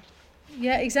 Yeah,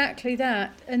 exactly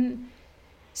that. And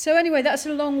so anyway, that's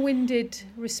a long-winded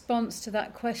response to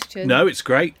that question. No, it's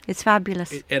great. It's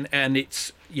fabulous. And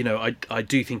it's, you know, I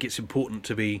do think it's important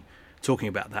to be talking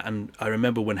about that. And I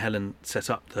remember when Helen set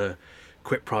up the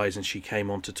Quip Prize and she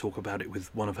came on to talk about it with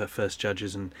one of her first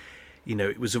judges, and you know,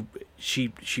 it was she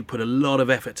put a lot of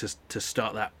effort to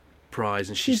start that prize,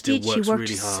 and she still works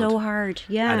really hard. So hard,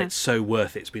 yeah. And it's so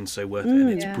worth it. It's been so worth it, and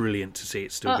it's brilliant to see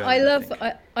it still going.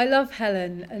 I love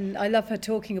Helen, and I love her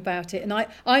talking about it. And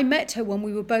I met her when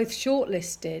we were both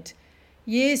shortlisted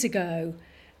years ago.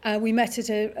 We met at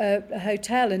a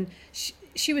hotel, and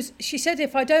she said,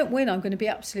 if I don't win, I'm going to be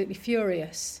absolutely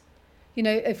furious. You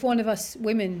know, if one of us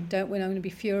women don't win, I'm going to be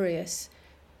furious.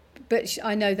 But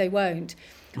I know they won't.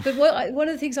 But one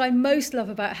of the things I most love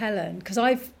about Helen, because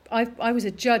I was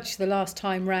a judge the last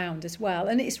time round as well,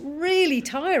 and it's really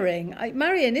tiring.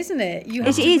 Marion, isn't it? You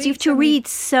have to read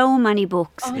so many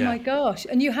books. Oh my gosh.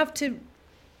 And you have to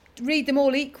read them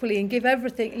all equally and give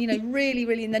everything, you know, really,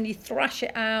 really, and then you thrash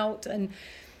it out.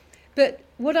 But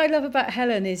what I love about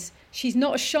Helen is she's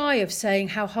not shy of saying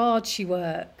how hard she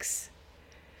works.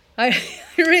 I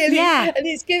really, and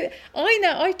it's good.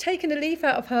 I've taken a leaf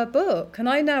out of her book, and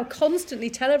I now constantly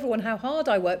tell everyone how hard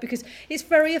I work, because it's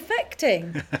very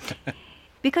affecting.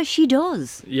 Because she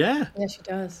does. Yeah. Yeah, she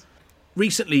does.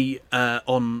 Recently,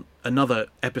 on another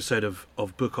episode of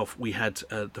Book Off, we had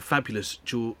the fabulous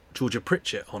Georgia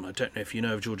Pritchett on. I don't know if you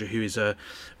know of Georgia, who is a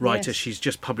writer. Yes. She's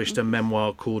just published a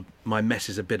memoir called My Mess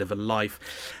is a Bit of a Life,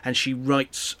 and she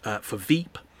writes for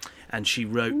Veep, and she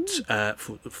wrote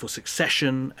for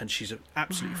Succession, and she's an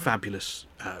absolutely fabulous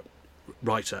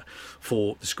writer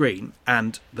for the screen,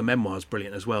 and the memoir is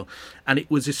brilliant as well. And it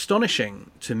was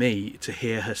astonishing to me to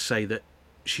hear her say that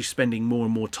she's spending more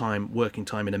and more working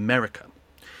time in America,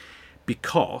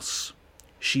 because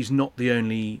she's not the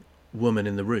only woman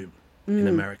in the room in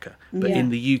America. But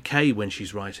in the UK, when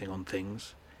she's writing on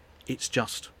things, it's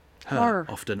just her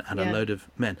often, and a load of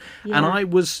men. Yeah.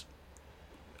 And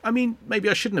I mean, maybe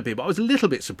I shouldn't have been, but I was a little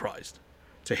bit surprised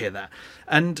to hear that.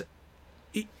 And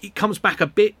it comes back a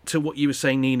bit to what you were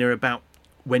saying, Nina, about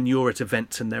when you're at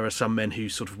events and there are some men who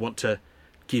sort of want to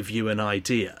give you an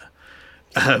idea,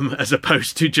 as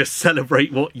opposed to just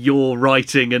celebrate what you're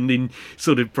writing and in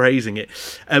sort of praising it.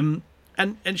 And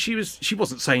she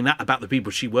wasn't saying that about the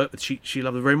people she worked with. She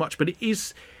loved them very much, but it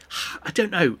is, I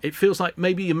don't know, it feels like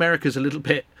maybe America's a little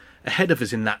bit ahead of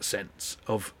us in that sense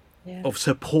of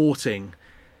supporting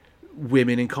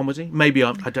women in comedy. Maybe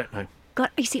I don't know. God,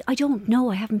 you see, I don't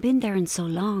know. I haven't been there in so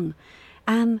long.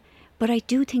 But I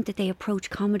do think that they approach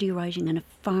comedy writing in a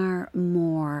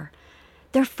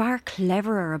they're far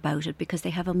cleverer about it because they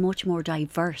have a much more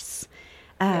diverse.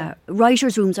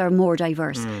 Writers' rooms are more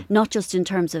diverse, not just in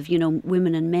terms of,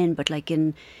 women and men, but like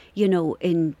in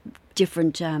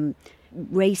different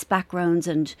race backgrounds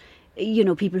and,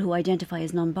 people who identify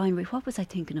as non-binary. What was I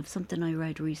thinking of? Something I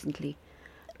read recently.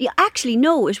 Yeah, actually,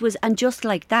 no, it was, and just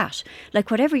like that,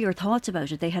 like whatever your thoughts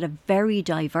about it, they had a very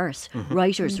diverse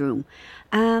writers' room.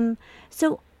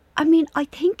 So, I mean, I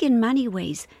think in many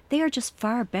ways they are just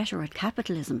far better at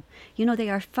capitalism. They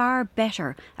are far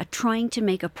better at trying to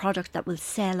make a product that will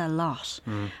sell a lot.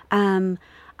 And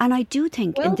I do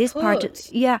think in this part of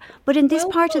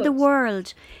the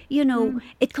world,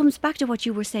 it comes back to what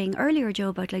you were saying earlier, Joe,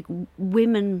 about like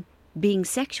women being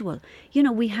sexual.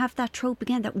 We have that trope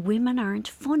again that women aren't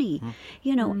funny,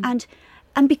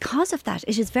 and because of that,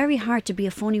 it is very hard to be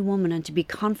a funny woman and to be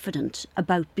confident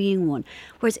about being one.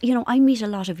 Whereas, I meet a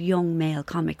lot of young male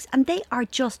comics and they are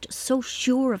just so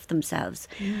sure of themselves.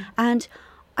 And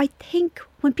I think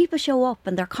when people show up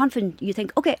and they're confident, you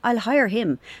think, okay, I'll hire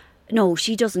him. No,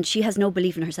 she doesn't. She has no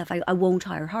belief in herself. I won't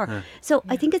hire her. So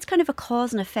I think it's kind of a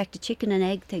cause and effect, a chicken and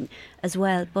egg thing as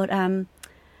well. But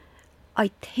I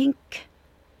think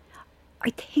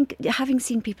having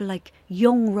seen people like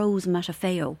young Rose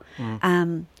Matafeo,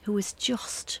 who is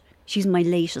she's my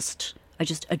latest. I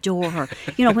just adore her.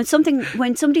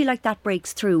 When somebody like that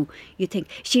breaks through, you think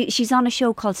she's on a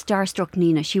show called Starstruck,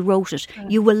 Nina. She wrote it.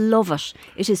 You will love it.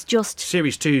 It is just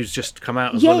Series 2's just come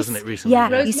out as well, isn't it, recently? Yeah,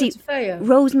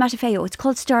 Rose Matafeo. It's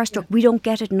called Starstruck. We don't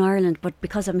get it in Ireland, but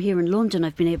because I'm here in London,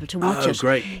 I've been able to watch it. Oh,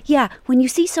 great. Yeah, when you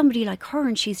see somebody like her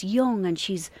and she's young and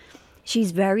she's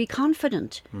very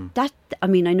confident. That, I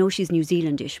mean, I know she's New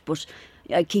Zealandish, but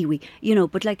Kiwi,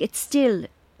 but like it still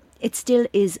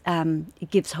is.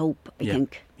 It gives hope, I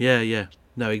think. Yeah.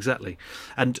 No, exactly.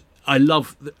 And I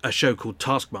love a show called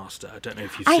Taskmaster. I don't know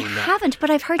if you've seen that. I haven't, but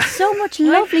I've heard so much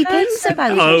lovely things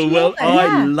about it. Oh, well,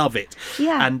 I love it.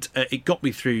 Yeah. And it got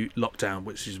me through lockdown,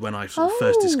 which is when I sort of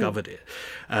first discovered it.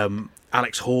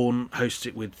 Alex Horne hosts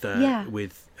it with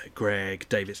Greg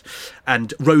Davis,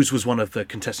 and Rose was one of the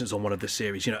contestants on one of the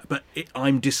series. But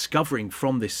I'm discovering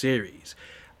from this series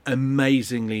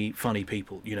amazingly funny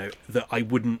people, that I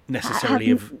wouldn't necessarily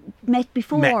have met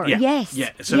before. Yes.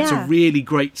 So it's a really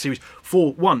great series.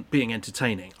 For one, being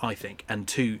entertaining, I think, and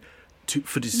two,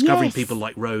 for discovering people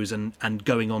like Rose and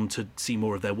going on to see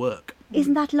more of their work.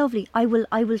 Isn't that lovely? I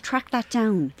will track that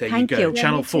down. Thank you.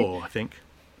 Channel 4, I think.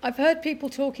 I've heard people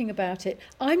talking about it.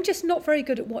 I'm just not very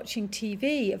good at watching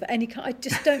TV of any kind. I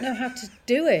just don't know how to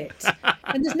do it.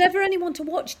 And there's never anyone to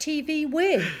watch TV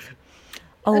with.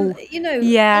 Oh, and,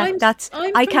 yeah,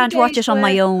 I can't watch it on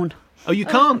my own. Oh, you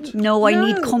can't? No, I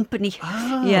need company.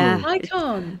 Oh. Yeah. I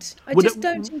can't. I just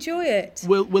don't enjoy it.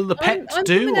 Will the pets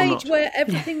do I'm or from an not? age where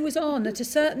everything was on at a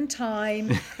certain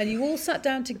time and you all sat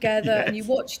down together and you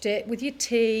watched it with your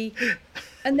tea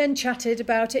and then chatted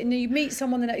about it, and you meet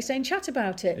someone the next day and chat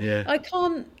about it. Yeah. I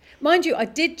can't. Mind you, I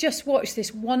did just watch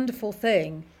this wonderful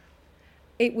thing.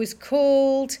 It was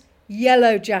called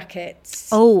Yellow Jackets.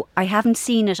 Oh, I haven't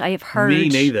seen it. I have heard. Me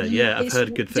neither. Yeah, I've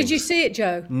heard good things. Did you see it,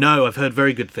 Joe? No, I've heard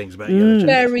very good things about Yellow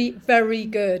Jackets. Very, very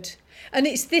good. And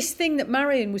it's this thing that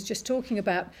Marion was just talking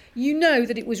about. You know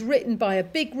that it was written by a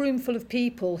big room full of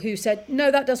people who said, no,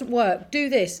 that doesn't work. Do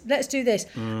this. Let's do this.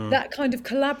 That kind of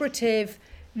collaborative,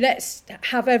 let's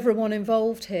have everyone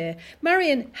involved here.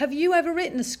 Marion, have you ever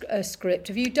written a script?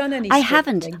 Have you done any scripting? I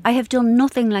haven't. I have done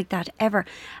nothing like that ever.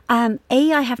 A,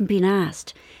 I haven't been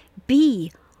asked.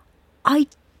 B,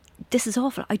 this is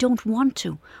awful. I don't want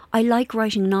to. I like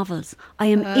writing novels. I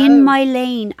am in my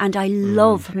lane and I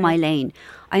love my lane.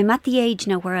 I am at the age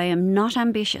now where I am not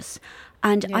ambitious.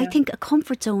 And I think a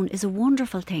comfort zone is a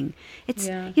wonderful thing. It's,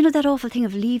 that awful thing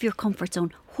of leave your comfort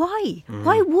zone. Why?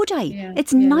 Why would I?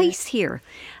 It's nice here.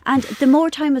 And the more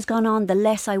time has gone on, the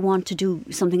less I want to do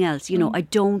something else. I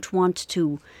don't want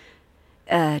to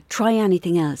try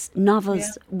anything else.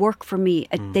 Novels work for me.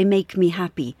 They make me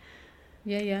happy.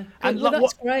 Yeah. And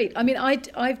that's great. I mean,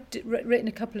 I've written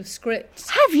a couple of scripts.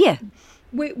 Have you?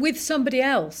 With somebody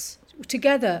else,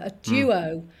 together, a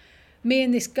duo. Me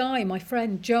and this guy, my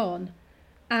friend John.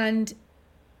 and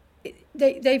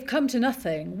they've come to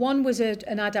nothing. One was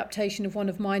an adaptation of one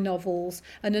of my novels,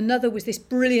 and another was this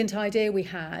brilliant idea we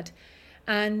had,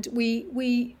 and we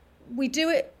do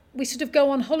it. We sort of go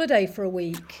on holiday for a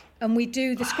week, and we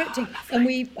do the scripting, and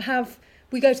we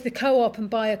go to the Co-op and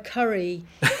buy a curry,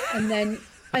 and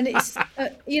it's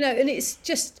and it's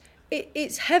just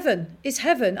it's heaven. It's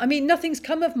heaven. I mean, nothing's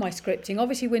come of my scripting.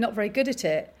 Obviously, we're not very good at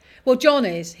it. Well, John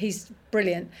is. He's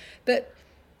brilliant, but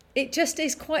it just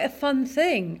is quite a fun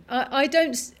thing. I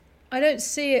don't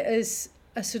see it as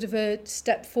a sort of a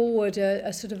step forward,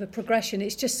 a sort of a progression.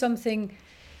 It's just something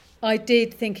I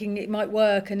did thinking it might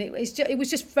work, and it was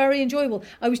just very enjoyable.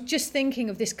 I was just thinking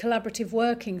of this collaborative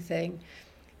working thing,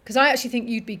 because I actually think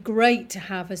you'd be great to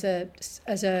have as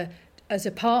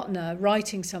a partner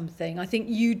writing something. I think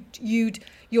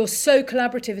you're so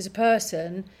collaborative as a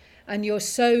person, and you're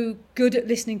so good at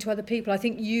listening to other people. I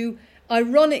think you,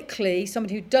 ironically,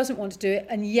 somebody who doesn't want to do it,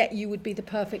 and yet you would be the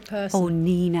perfect person. Oh,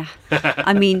 Nina.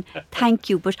 I mean, thank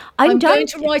you, but I'm going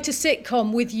to write a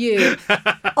sitcom with you.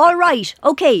 All right,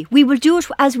 okay, we will do it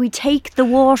as we take the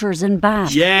waters in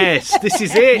Bath. Yes, this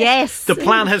is it. Yes. The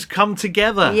plan has come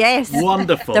together. Yes.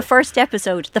 Wonderful. The first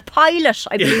episode, the pilot,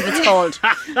 I believe it's called.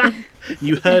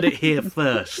 You heard it here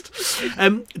first.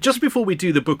 Just before we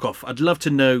do the book off, I'd love to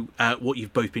know what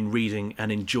you've both been reading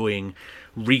and enjoying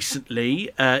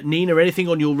recently. Nina, anything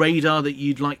on your radar that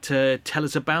you'd like to tell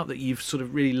us about that you've sort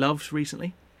of really loved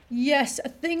recently? Yes, a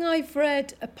thing I've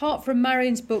read, apart from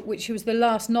Marion's book, which was the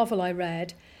last novel I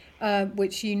read,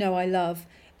 which you know I love.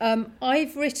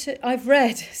 I've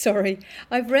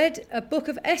read a book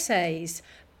of essays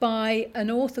by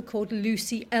an author called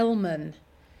Lucy Ellman,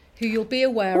 who you'll be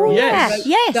aware of. Yes.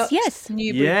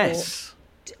 Yes.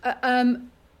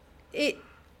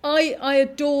 I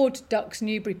adored Ducks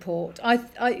Newburyport.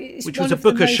 Which was a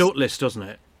Booker shortlist, wasn't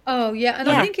it? Oh yeah, and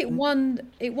I think it won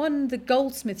the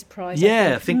Goldsmiths Prize.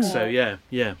 Yeah, I think so.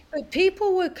 Yeah. But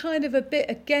people were kind of a bit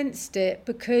against it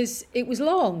because it was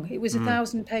long. It was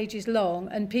 1,000 pages long,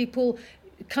 and people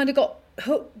kind of got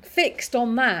fixed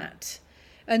on that,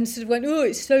 and sort of went, "Oh,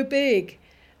 it's so big."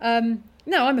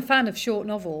 No, I'm a fan of short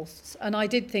novels, and I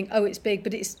did think, "Oh, it's big,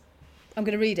 but I'm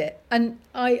going to read it." And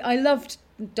I loved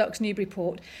Ducks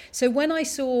Newburyport. So when I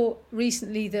saw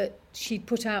recently that she'd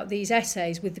put out these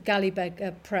essays with the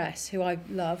Gallibeg Press, who I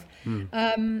love,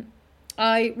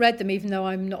 I read them, even though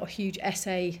I'm not a huge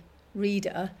essay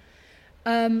reader.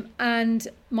 And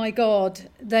my God,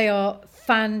 they are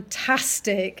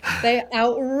fantastic. They're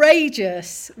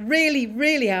outrageous, really,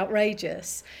 really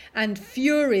outrageous, and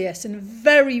furious, and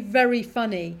very, very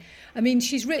funny. I mean,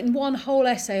 she's written one whole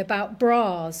essay about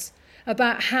bras,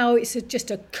 about how it's just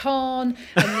a con,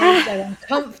 and they're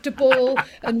uncomfortable,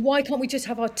 and why can't we just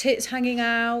have our tits hanging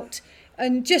out?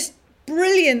 And just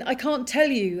brilliant. I can't tell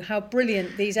you how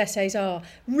brilliant these essays are.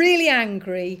 Really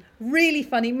angry, really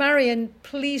funny. Marion,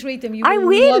 please read them. I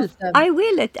will. Love them. I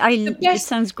will. It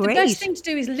sounds great. The best thing to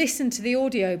do is listen to the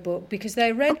audiobook, because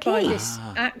they're read by this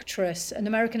actress, an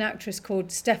American actress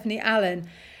called Stephanie Allen,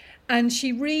 and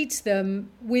she reads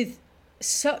them with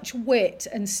such wit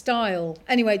and style.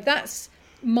 Anyway, that's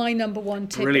my number one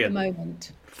tip at the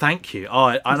moment. Thank you.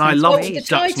 I love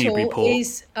Ducks Newburyport.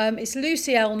 It's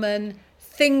Lucy Ellman.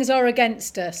 Things Are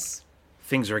Against Us.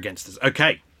 Things Are Against Us.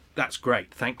 Okay, that's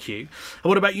great. Thank you. And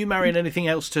what about you, Marion? Anything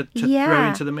else to throw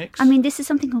into the mix? I mean, this is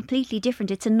something completely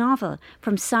different. It's a novel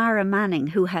from Sarah Manning,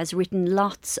 who has written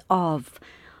lots of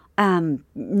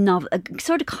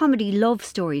sort of comedy love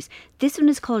stories. This one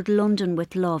is called London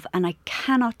with Love, and I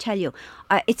cannot tell you.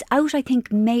 It's out, I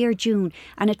think, May or June,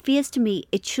 and it feels to me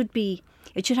it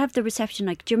should have the reception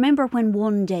like, do you remember when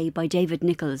One Day by David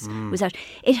Nichols was out?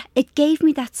 It gave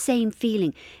me that same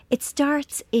feeling. It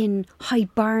starts in High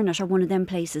Barnet or one of them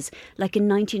places, like in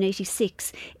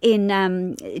 1986,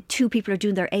 in two people are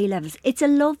doing their A-levels. It's a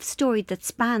love story that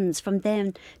spans from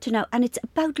then to now, and it's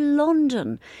about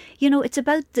London. You know, it's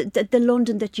about the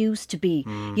London that used to be,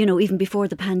 you know, even before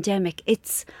the pandemic.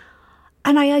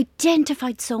 And I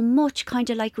identified so much, kind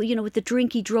of like, you know, with the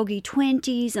drinky, druggy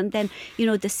 20s, and then, you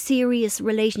know, the serious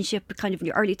relationship kind of in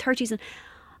your early 30s.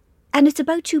 And it's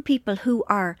about two people who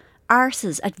are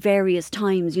arses at various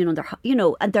times, and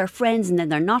they're friends and then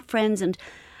they're not friends.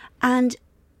 And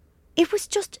it was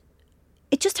just,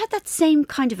 it just had that same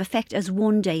kind of effect as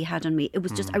One Day had on me. It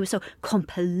was just, I was so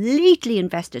completely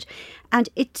invested. And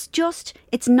it's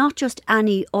not just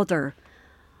any other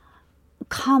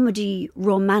comedy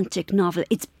romantic novel.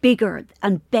 It's bigger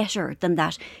and better than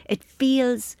that. It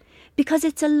feels, because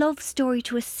it's a love story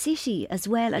to a city as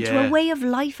well, and to a way of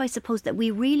life, I suppose, that we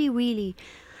really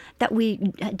that we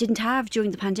didn't have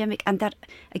during the pandemic. And that,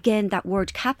 again, that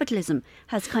word capitalism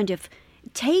has kind of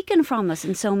taken from us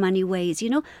in so many ways, you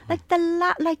know, like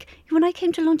like when I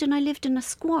came to London, I lived in a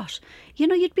squat. You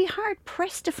know, you'd be hard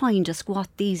pressed to find a squat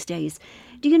these days.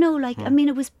 Do you know, like, I mean,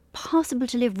 it was possible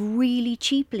to live really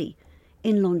cheaply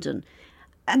in London,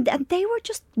 and they were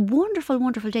just wonderful,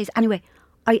 wonderful days. Anyway,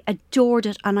 I adored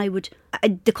it, and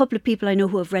the couple of people I know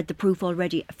who have read the proof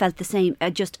already felt the same.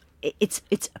 It's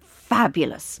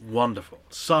fabulous. Wonderful.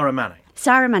 Sarah Manning.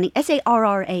 Sarah Manning,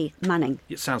 Sarra Manning.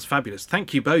 It sounds fabulous.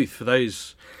 Thank you both for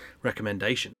those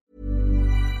recommendations.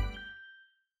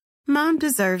 Mom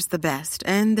deserves the best,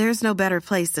 and there's no better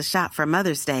place to shop for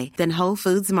Mother's Day than Whole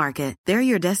Foods Market. They're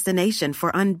your destination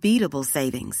for unbeatable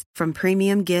savings, from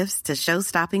premium gifts to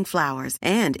show-stopping flowers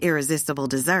and irresistible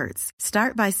desserts.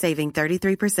 Start by saving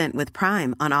 33% with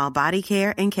Prime on all body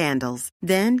care and candles.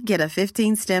 Then get a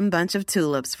 15-stem bunch of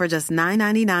tulips for just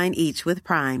 $9.99 each with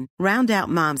Prime. Round out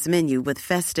Mom's menu with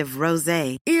festive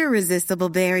rosé, irresistible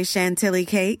berry chantilly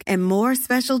cake, and more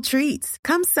special treats.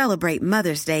 Come celebrate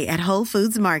Mother's Day at Whole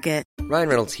Foods Market. Ryan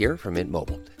Reynolds here from Mint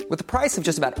Mobile. With the price of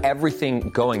just about everything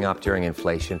going up during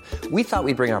inflation, we thought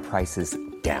we'd bring our prices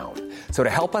down. So to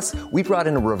help us, we brought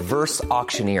in a reverse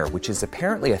auctioneer, which is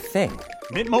apparently a thing.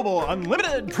 Mint Mobile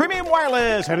Unlimited Premium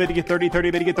Wireless. How to get 30,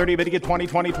 30, bit to get 30, bit to get 20,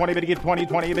 20, 20, bit to get 20,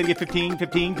 20, bit to get 15,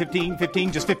 15, 15,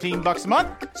 15, just $15 a month?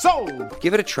 Sold!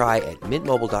 Give it a try at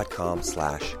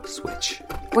mintmobile.com/switch.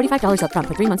 $45 up front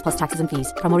for 3 months plus taxes and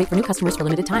fees. Promo rate for new customers for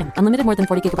limited time. Unlimited more than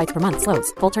 40 gigabytes per month.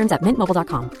 Slows full terms at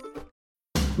mintmobile.com.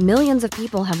 Millions of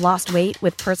people have lost weight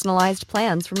with personalized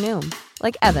plans from Noom.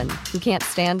 Like Evan, who can't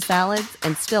stand salads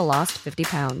and still lost 50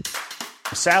 pounds.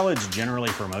 Salads generally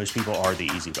for most people are the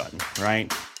easy button,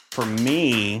 right? For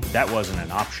me, that wasn't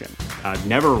an option. I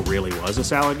never really was a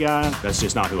salad guy. That's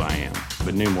just not who I am.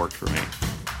 But Noom worked for me.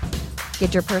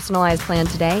 Get your personalized plan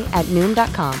today at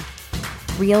Noom.com.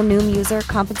 Real Noom user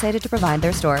compensated to provide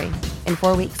their story. In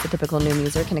 4 weeks, the typical Noom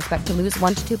user can expect to lose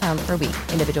 1 to 2 pounds per week.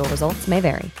 Individual results may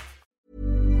vary.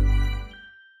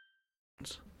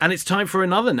 And it's time for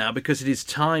another now, because it is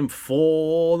time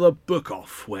for the book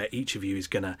off, where each of you is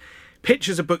going to pitch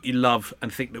us a book you love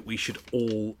and think that we should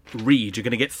all read. You're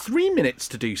going to get 3 minutes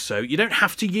to do so. You don't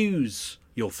have to use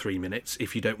your 3 minutes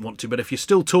if you don't want to, but if you're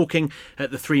still talking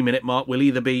at the 3 minute mark, we'll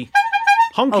either be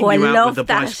honking you out with the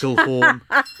bicycle horn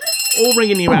or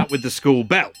ringing you out with the school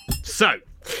bell. So,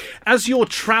 as you're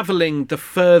travelling the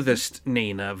furthest,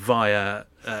 Nina, via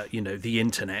the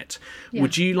internet,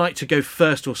 would you like to go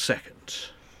first or second?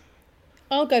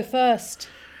 I'll go first.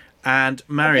 And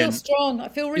Marion, I feel strong. I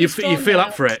feel really strong. You feel now.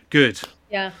 up for it? Good.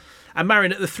 Yeah. And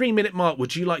Marion, at the 3 minute mark,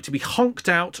 would you like to be honked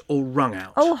out or rung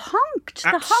out? Oh, honked.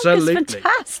 Absolutely. The honk is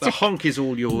fantastic. The honk is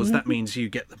all yours. That means you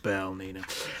get the bell, Nina.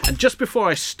 And just before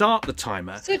I start the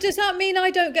timer... So does that mean I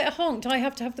don't get honked? I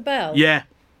have to have the bell? Yeah.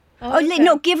 Oh,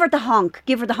 no, give her the honk.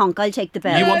 Give her the honk. I'll take the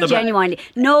bell. You want the bell? Genuinely.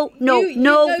 No.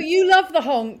 You love the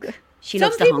honk. She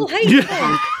loves the honk. Some people hate the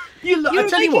honk. You're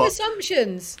making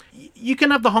assumptions. You can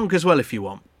have the honk as well if you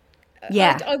want.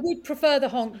 Yeah. I would prefer the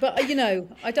honk, but, I don't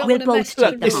We'll want to both mess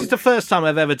take with the This honk. is the first time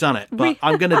I've ever done it, but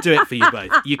I'm going to do it for you both.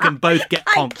 You can both get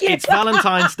honked. It's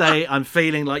Valentine's Day. I'm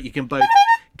feeling like you can both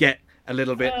get a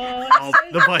little bit of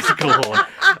the bicycle horn.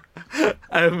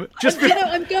 I'm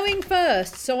going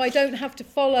first, so I don't have to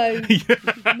follow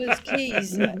Ms.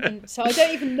 Keys. So I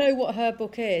don't even know what her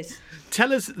book is.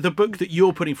 Tell us the book that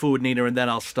you're putting forward, Nina, and then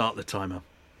I'll start the timer.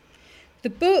 The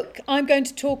book I'm going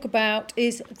to talk about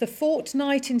is The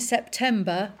Fortnight in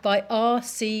September by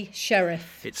R.C.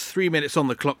 Sheriff. It's 3 minutes on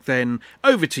the clock then.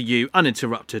 Over to you,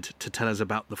 uninterrupted, to tell us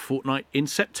about The Fortnight in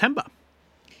September.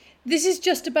 This is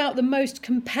just about the most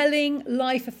compelling,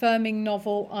 life-affirming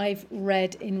novel I've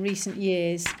read in recent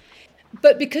years.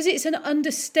 But because it's an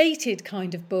understated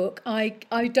kind of book, I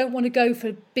don't want to go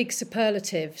for big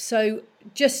superlative. So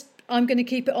I'm going to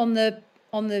keep it on the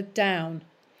down.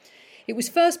 It was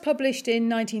first published in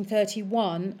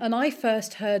 1931, and I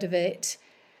first heard of it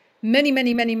many,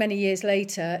 many, many, many years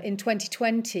later in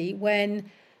 2020 when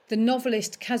the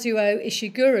novelist Kazuo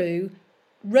Ishiguro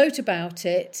wrote about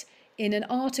it in an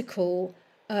article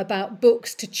about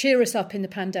books to cheer us up in the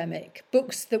pandemic,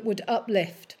 books that would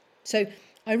uplift. So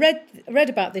I read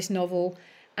about this novel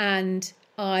and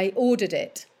I ordered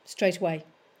it straight away.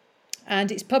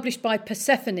 And it's published by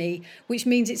Persephone, which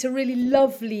means it's a really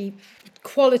lovely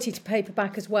quality to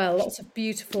paperback as well. Lots of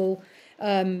beautiful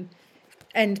end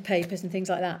papers and things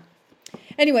like that.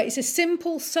 Anyway, it's a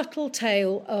simple, subtle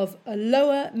tale of a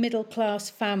lower middle class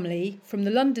family from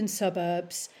the London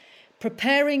suburbs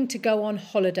preparing to go on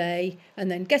holiday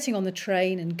and then getting on the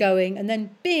train and going and then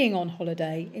being on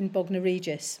holiday in Bognor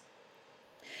Regis.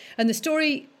 And the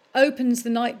story opens the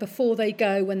night before they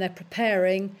go when they're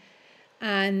preparing,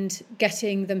 and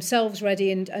getting themselves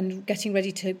ready and getting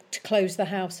ready to close the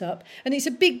house up. And it's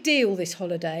a big deal, this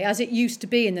holiday, as it used to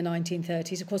be in the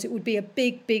 1930s. Of course, it would be a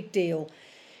big, big deal.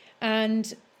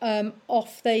 And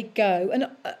off they go. And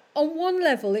on one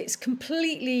level, it's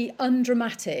completely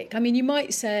undramatic. I mean, you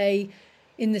might say,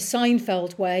 in the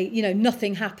Seinfeld way,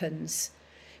 nothing happens.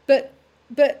 But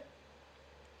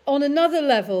on another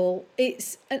level,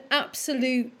 it's an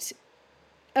absolute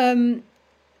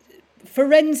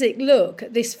forensic look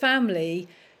at this family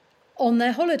on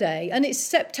their holiday. And it's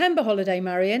September holiday,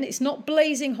 Marion. It's not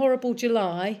blazing horrible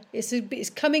July. It's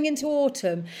coming into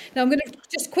autumn. Now I'm going to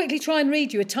just quickly try and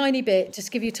read you a tiny bit,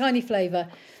 just give you a tiny flavour.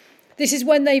 This is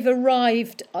when they've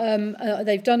arrived,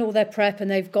 they've done all their prep and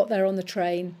they've got there on the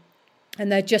train,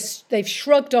 and they've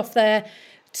shrugged off their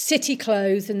city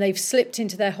clothes and they've slipped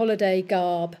into their holiday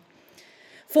garb.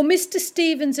 For Mr.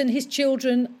 Stevens and his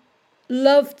children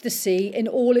loved the sea in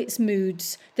all its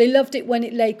moods. They loved it when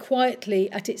it lay quietly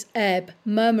at its ebb,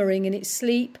 murmuring in its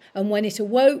sleep, and when it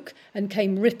awoke and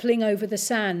came rippling over the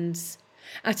sands.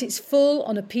 At its full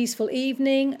on a peaceful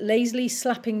evening, lazily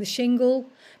slapping the shingle.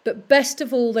 But best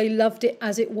of all, they loved it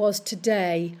as it was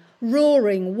today,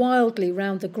 roaring wildly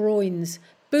round the groins,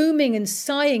 booming and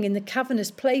sighing in the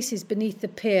cavernous places beneath the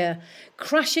pier,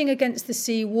 crashing against the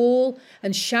sea wall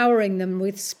and showering them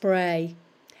with spray.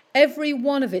 Every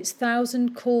one of its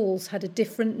 1,000 calls had a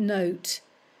different note.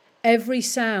 Every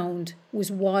sound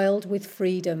was wild with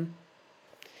freedom.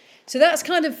 So that's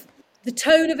kind of the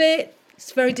tone of it.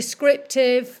 It's very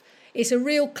descriptive. It's a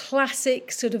real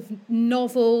classic sort of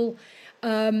novel.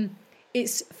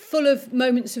 It's full of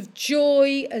moments of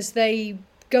joy as they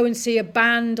go and see a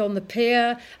band on the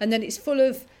pier, and then it's full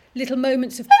of little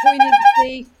moments of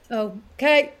poignancy. Oh,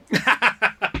 okay.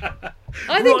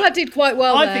 I think I did quite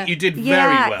well there. I think you did very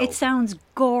well. Yeah, it sounds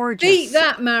gorgeous. Beat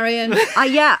that, Marion.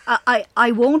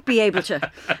 I won't be able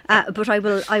to, but I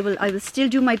will still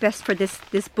do my best for this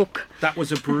book. That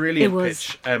was a brilliant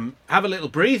pitch. Have a little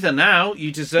breather now.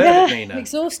 You deserve it, Nina.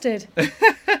 Exhausted.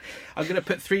 I'm going to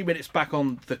put 3 minutes back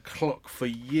on the clock for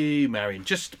you, Marion.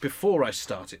 Just before I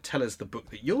start it, tell us the book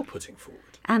that you're putting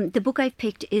forward. The book I've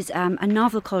picked is a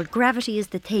novel called Gravity is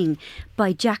the Thing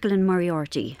by Jacqueline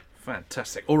Moriarty.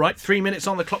 Fantastic. All right, 3 minutes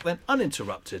on the clock then,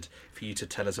 uninterrupted, for you to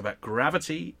tell us about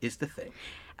Gravity is the Thing.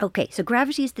 Okay, so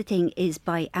Gravity is the Thing is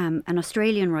by an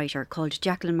Australian writer called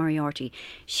Jacqueline Moriarty.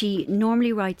 She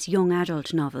normally writes young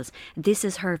adult novels. This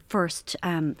is her first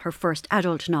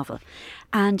adult novel.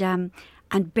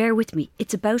 And bear with me,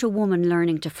 it's about a woman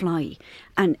learning to fly.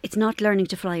 And it's not learning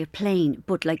to fly a plane,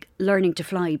 but like learning to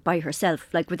fly by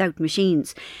herself, like without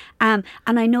machines. And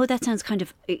I know that sounds kind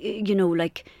of,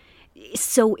 like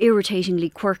so irritatingly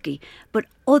quirky. But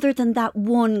other than that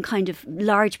one kind of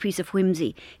large piece of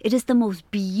whimsy, it is the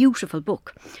most beautiful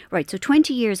book. Right, so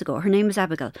 20 years ago, her name was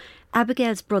Abigail.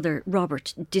 Abigail's brother,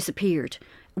 Robert, disappeared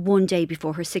one day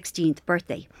before her 16th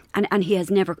birthday. And he has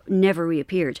never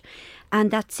reappeared. And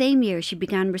that same year, she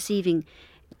began receiving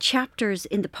chapters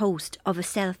in the post of a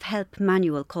self-help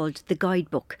manual called The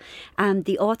Guidebook.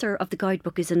 The author of the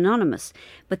guidebook is anonymous,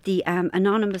 but the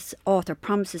anonymous author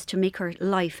promises to make her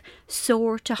life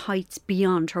soar to heights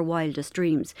beyond her wildest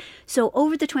dreams. So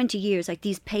over the 20 years, like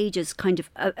these pages kind of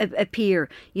appear,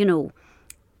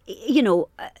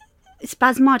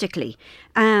 spasmodically.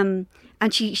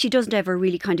 And she doesn't ever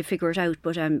really kind of figure it out,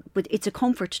 but it's a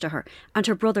comfort to her. And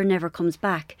her brother never comes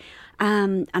back.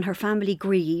 And her family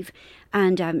grieve.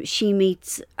 And she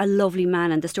meets a lovely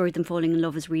man, and the story of them falling in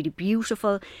love is really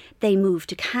beautiful. They move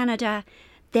to Canada.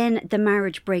 Then the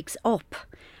marriage breaks up.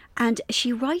 And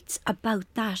she writes about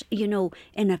that,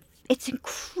 it's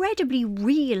incredibly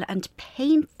real and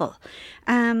painful.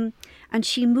 And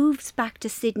she moves back to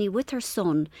Sydney with her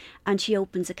son, and she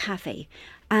opens a cafe.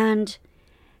 And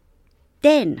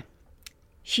then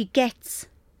she gets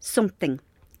something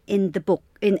in the book,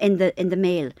 in the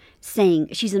mail, saying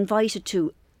she's invited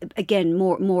to, again,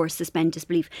 more suspend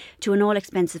disbelief, to an all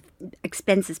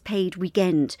expenses paid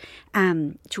weekend,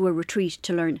 to a retreat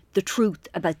to learn the truth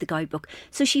about the guidebook.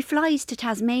 So she flies to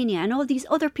Tasmania, and all these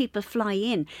other people fly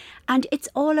in, and it's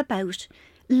all about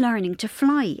learning to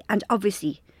fly. And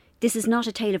obviously, this is not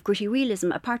a tale of gritty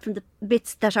realism, apart from the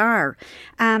bits that are.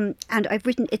 And I've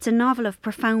written, it's a novel of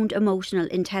profound emotional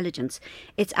intelligence.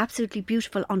 It's absolutely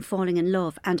beautiful on falling in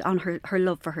love and on her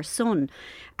love for her son.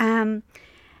 And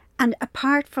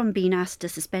apart from being asked to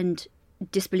suspend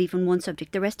disbelief on one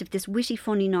subject, the rest of this witty,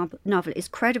 funny novel is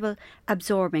credible,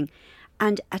 absorbing,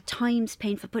 and at times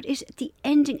painful. But the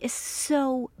ending is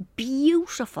so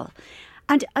beautiful.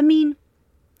 And I mean,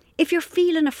 if you're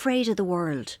feeling afraid of the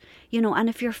world, and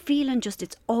if you're feeling just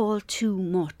it's all too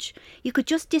much, you could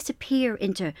just disappear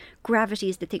into Gravity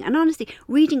is the Thing. And honestly,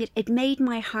 reading it made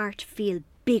my heart feel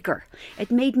bigger.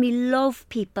 It made me love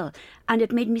people, and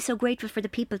it made me so grateful for the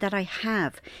people that I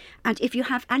have. And if you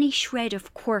have any shred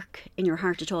of quirk in your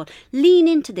heart at all, lean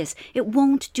into this. It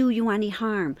won't do you any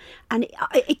harm. And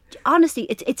honestly,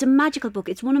 it's a magical book.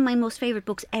 It's one of my most favourite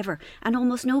books ever, and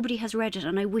almost nobody has read it,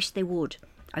 and I wish they would.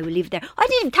 I will leave it there. I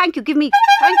didn't. Thank you. Give me.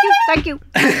 Thank you.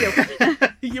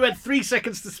 You had 3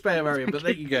 seconds to spare, Marion, but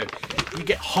there you go. You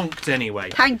get honked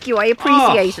anyway. Thank you. I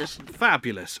appreciate it.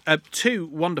 Fabulous. 2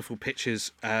 wonderful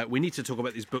pictures. We need to talk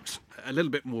about these books a little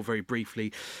bit more very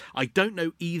briefly. I don't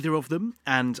know either of them,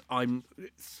 and I'm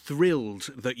thrilled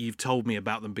that you've told me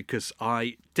about them, because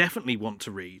I definitely want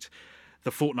to read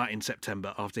The Fortnight in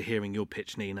September after hearing your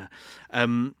pitch, Nina.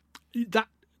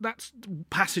 That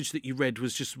passage that you read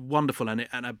was just wonderful, and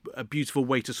a beautiful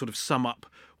way to sort of sum up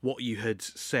what you had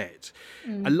said.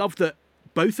 I love that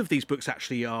both of these books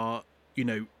actually are,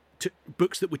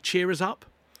 books that would cheer us up.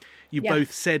 You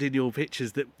both said in your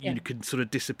pictures that you can sort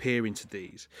of disappear into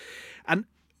these. And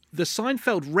the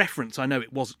Seinfeld reference, I know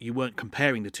you weren't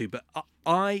comparing the two, but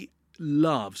I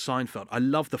love Seinfeld. I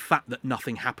love the fact that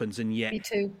nothing happens, and yet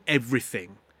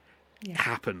everything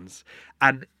happens.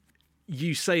 And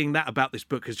you saying that about this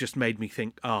book has just made me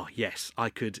think, oh, yes, I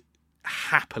could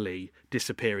happily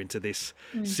disappear into this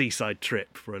seaside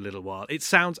trip for a little while. It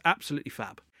sounds absolutely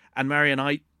fab. And Marion,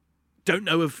 I don't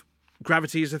know of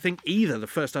Gravity is a Thing either, the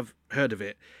first I've heard of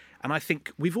it. And I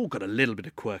think we've all got a little bit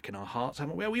of quirk in our hearts,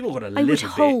 haven't we? We've all got a little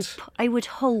bit. I would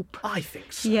hope. I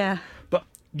think so. Yeah. But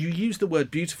you used the word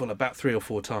beautiful about 3 or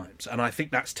 4 times, and I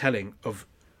think that's telling of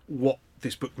what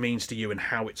this book means to you and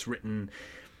how it's written,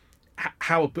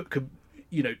 how a book could,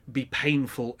 be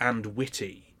painful and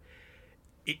witty.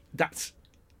 That's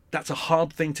a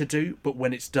hard thing to do, but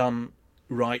when it's done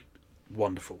right,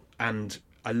 wonderful. And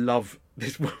I love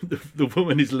this. The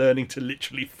woman is learning to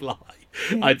literally fly.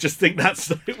 Yeah. I just think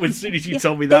that's, as soon as you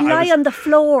told me that, they lie on the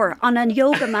floor on a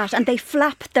yoga mat and they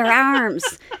flap their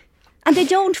arms. And they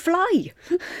don't fly.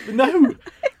 No,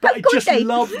 but I just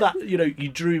love that. You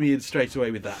drew me in straight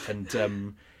away with that,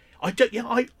 and I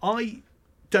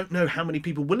don't know how many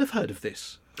people will have heard of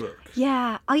this book.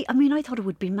 Yeah, I mean, I thought it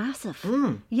would be massive.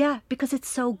 Yeah, because it's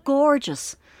so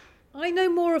gorgeous. I know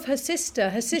more of her sister.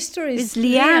 Her sister is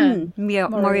Liane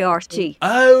Moriarty.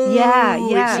 Oh, yeah,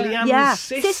 it's Leanne's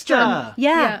sister.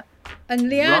 Yeah. And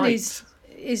Liane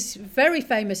is very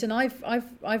famous, and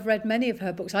I've read many of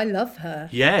her books. I love her.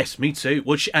 Yes, me too.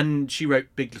 Well, she wrote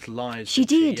Big Little Lies. She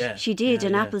did,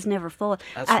 and Apples Never Fall.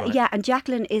 That's right. Yeah, and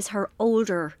Jacqueline is her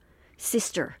older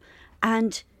sister,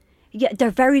 and they're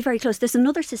very, very close. There's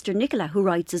another sister, Nicola, who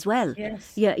writes as well.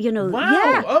 Yes. Yeah, Wow.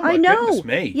 Yeah, oh my I know. Goodness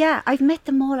me. Yeah, I've met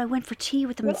them all. I went for tea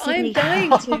with them in Sydney. I'm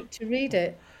dying to read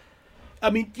it. I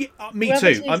mean, me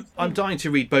too. I'm dying to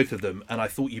read both of them, and I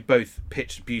thought you both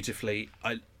pitched beautifully.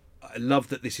 I love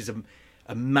that this is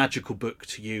a magical book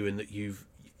to you, and that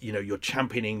you're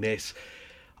championing this.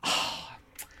 Oh,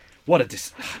 what a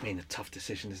tough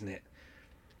decision, isn't it?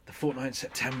 The Fortnight in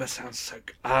September sounds so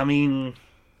good. I mean,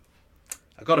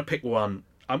 I've got to pick one.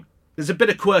 There's a bit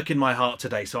of quirk in my heart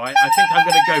today, so I think I'm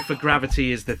going to go for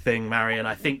Gravity is the Thing, Marion.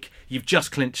 I think you've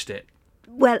just clinched it.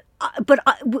 Well,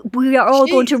 we are all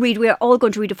going to read. We are all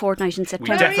going to read A Fortnight in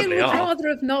September. We definitely Marion would are. rather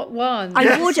have not won.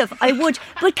 I would.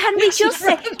 But can we just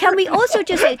say? Can we also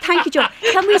just say? Thank you, Joe.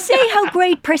 Can we say how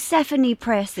great Persephone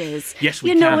Press is? Yes,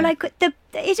 we can.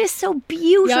 It is so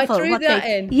beautiful. Yeah, I threw that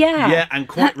in. Yeah. Yeah, and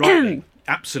quite rightly.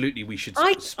 Absolutely, we should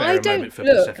spare a moment for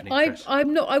Persephone Press.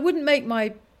 I wouldn't make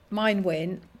mine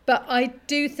win, but I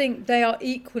do think they are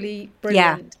equally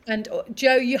brilliant. Yeah. And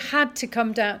Joe, you had to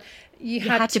come down. You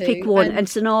had to pick one, and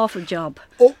it's an awful job.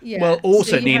 Well,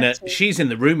 also, Nina, she's in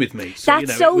the room with me. So,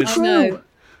 that's so true.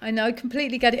 I know, I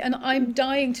completely get it. And I'm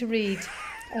dying to read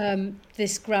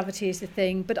this Gravity is the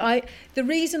Thing. But the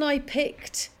reason I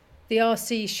picked the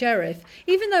RC Sheriff,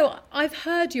 even though I've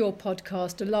heard your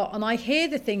podcast a lot and I hear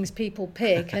the things people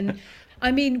pick, and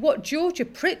I mean, what Georgia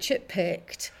Pritchett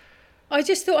picked, I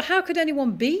just thought, how could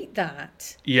anyone beat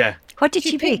that? Yeah. What did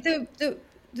she pick?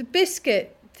 The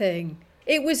biscuit thing.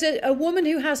 It was a woman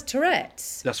who has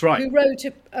Tourette's. That's right. Who wrote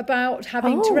about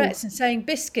having Tourette's and saying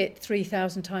biscuit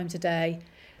 3,000 times a day.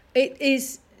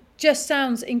 It just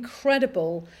sounds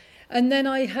incredible. And then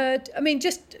I heard,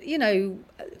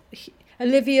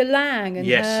 Olivia Lang and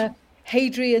her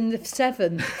Hadrian the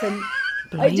Seventh. And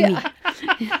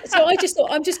so I just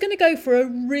thought, I'm just going to go for a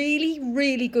really,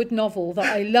 really good novel that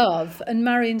I love. And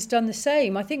Marion's done the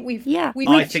same. I think we've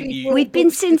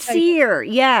been sincere.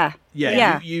 Yeah.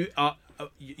 You are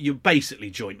you're basically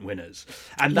joint winners.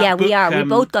 And that book, we are. We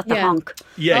both got the honk.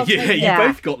 You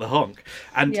both got the honk.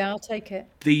 And I'll take it.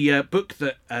 The book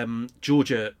that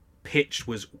Georgia pitched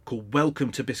was called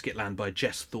Welcome to Biscuitland by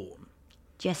Jess Thorne.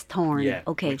 Jess Thorne. Yeah,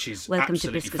 okay. Which is Welcome to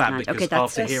absolutely fab, Biscuitland. because Okay,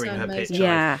 that's after hearing her pitch,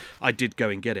 Yeah. I did go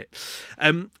and get it.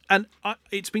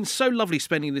 It's been so lovely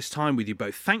spending this time with you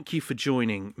both. Thank you for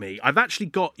joining me. I've actually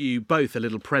got you both a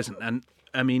little present, and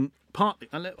I mean, partly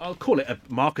I'll call it a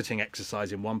marketing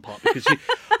exercise in one part, because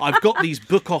I've got these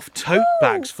Book Off tote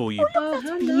bags for you. Oh,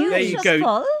 how nice. There you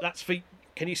go. That's for.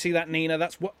 Can you see that, Nina?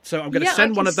 That's what. So I'm going to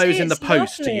send one of those in the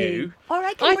post to you. Or I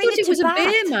I can bring thought it to was a Bath.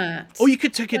 beer mat. Or you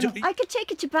could take it. I could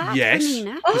take it to Bath Yes. for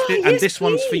Nina. And this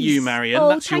one's for you, Marion. Oh,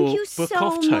 That's thank your you Book so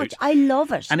Off tote. much. I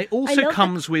love it. And it I also love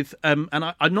comes with, and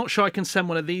I'm not sure I can send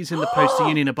one of these in the post to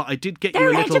you, Nina, but I did get you a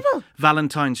They're little edible.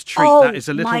 Valentine's treat. Oh, That is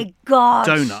a little my God.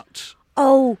 donut,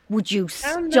 Oh, would you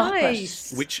How stop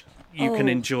nice. it? which you can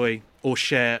enjoy or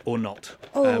share or not.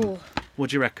 Oh. What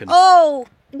do you reckon? Oh,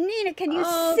 Nina, can you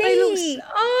Oh, see?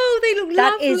 they look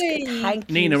That lovely. is, thank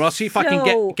you Nina, I'll see if I can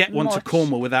so get one to much.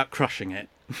 Cornwall without crushing it.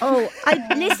 Oh,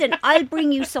 listen, I'll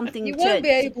bring you something. You won't be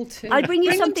able to. I'll bring you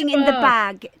Bring them something to in the Bath.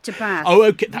 bag to Bath. Oh,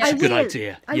 okay, that's I a good will.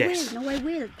 idea. I Yes. will. No, I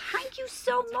will. Thank you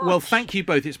so much. Well, thank you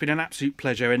both. It's been an absolute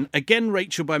pleasure. And again,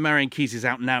 Rachel by Marion Keyes is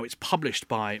out now. It's published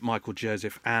by Michael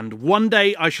Joseph. And One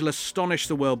Day I Shall Astonish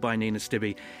the World by Nina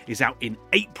Stibbe is out in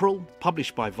April,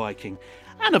 published by Viking,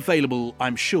 and available,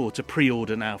 I'm sure, to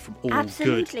pre-order now from all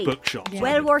Absolutely. good bookshops. I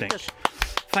Well would worth think. it.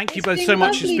 Thank you It's both been so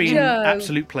much. It's lovely, been Joe. an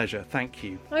absolute pleasure. Thank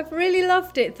you. I've really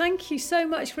loved it. Thank you so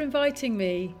much for inviting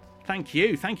me. Thank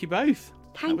you. Thank you both.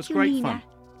 Thank that was you, great Nina. fun.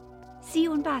 See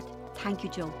you in Bath. Thank you,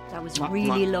 Joe. That was Mwah,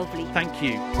 really mwah. lovely. Thank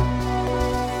you.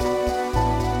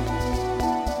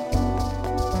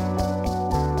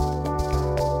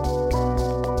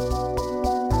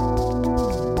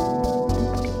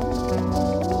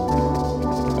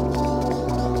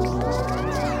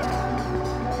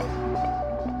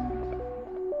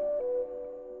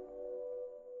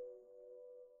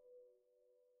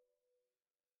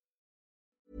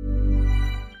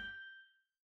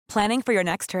 Planning for your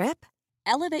next trip?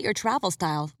 Elevate your travel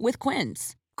style with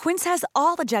Quince. Quince has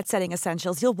all the jet-setting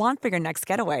essentials you'll want for your next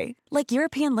getaway, like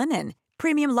European linen,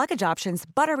 premium luggage options,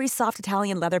 buttery soft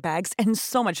Italian leather bags, and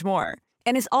so much more.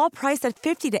 And is all priced at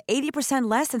 50 to 80%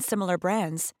 less than similar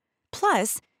brands.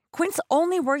 Plus, Quince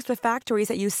only works with factories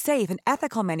that use safe and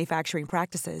ethical manufacturing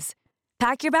practices.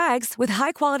 Pack your bags with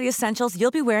high-quality essentials you'll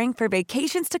be wearing for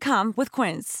vacations to come with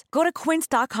Quince. Go to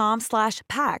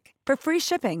quince.com/pack for free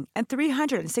shipping and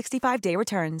 365-day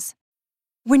returns.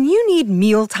 When you need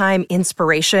mealtime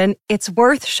inspiration, it's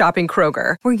worth shopping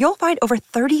Kroger, where you'll find over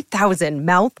 30,000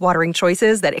 mouth-watering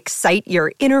choices that excite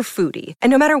your inner foodie. And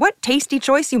no matter what tasty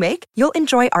choice you make, you'll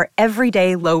enjoy our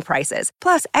everyday low prices,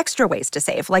 plus extra ways to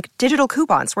save, like digital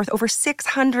coupons worth over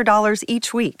 $600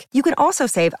 each week. You can also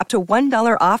save up to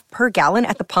 $1 off per gallon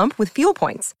at the pump with fuel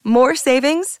points. More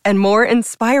savings and more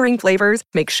inspiring flavors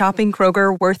make shopping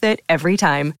Kroger worth it every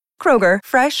time. Kroger,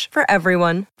 fresh for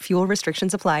everyone. Fuel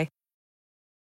restrictions apply.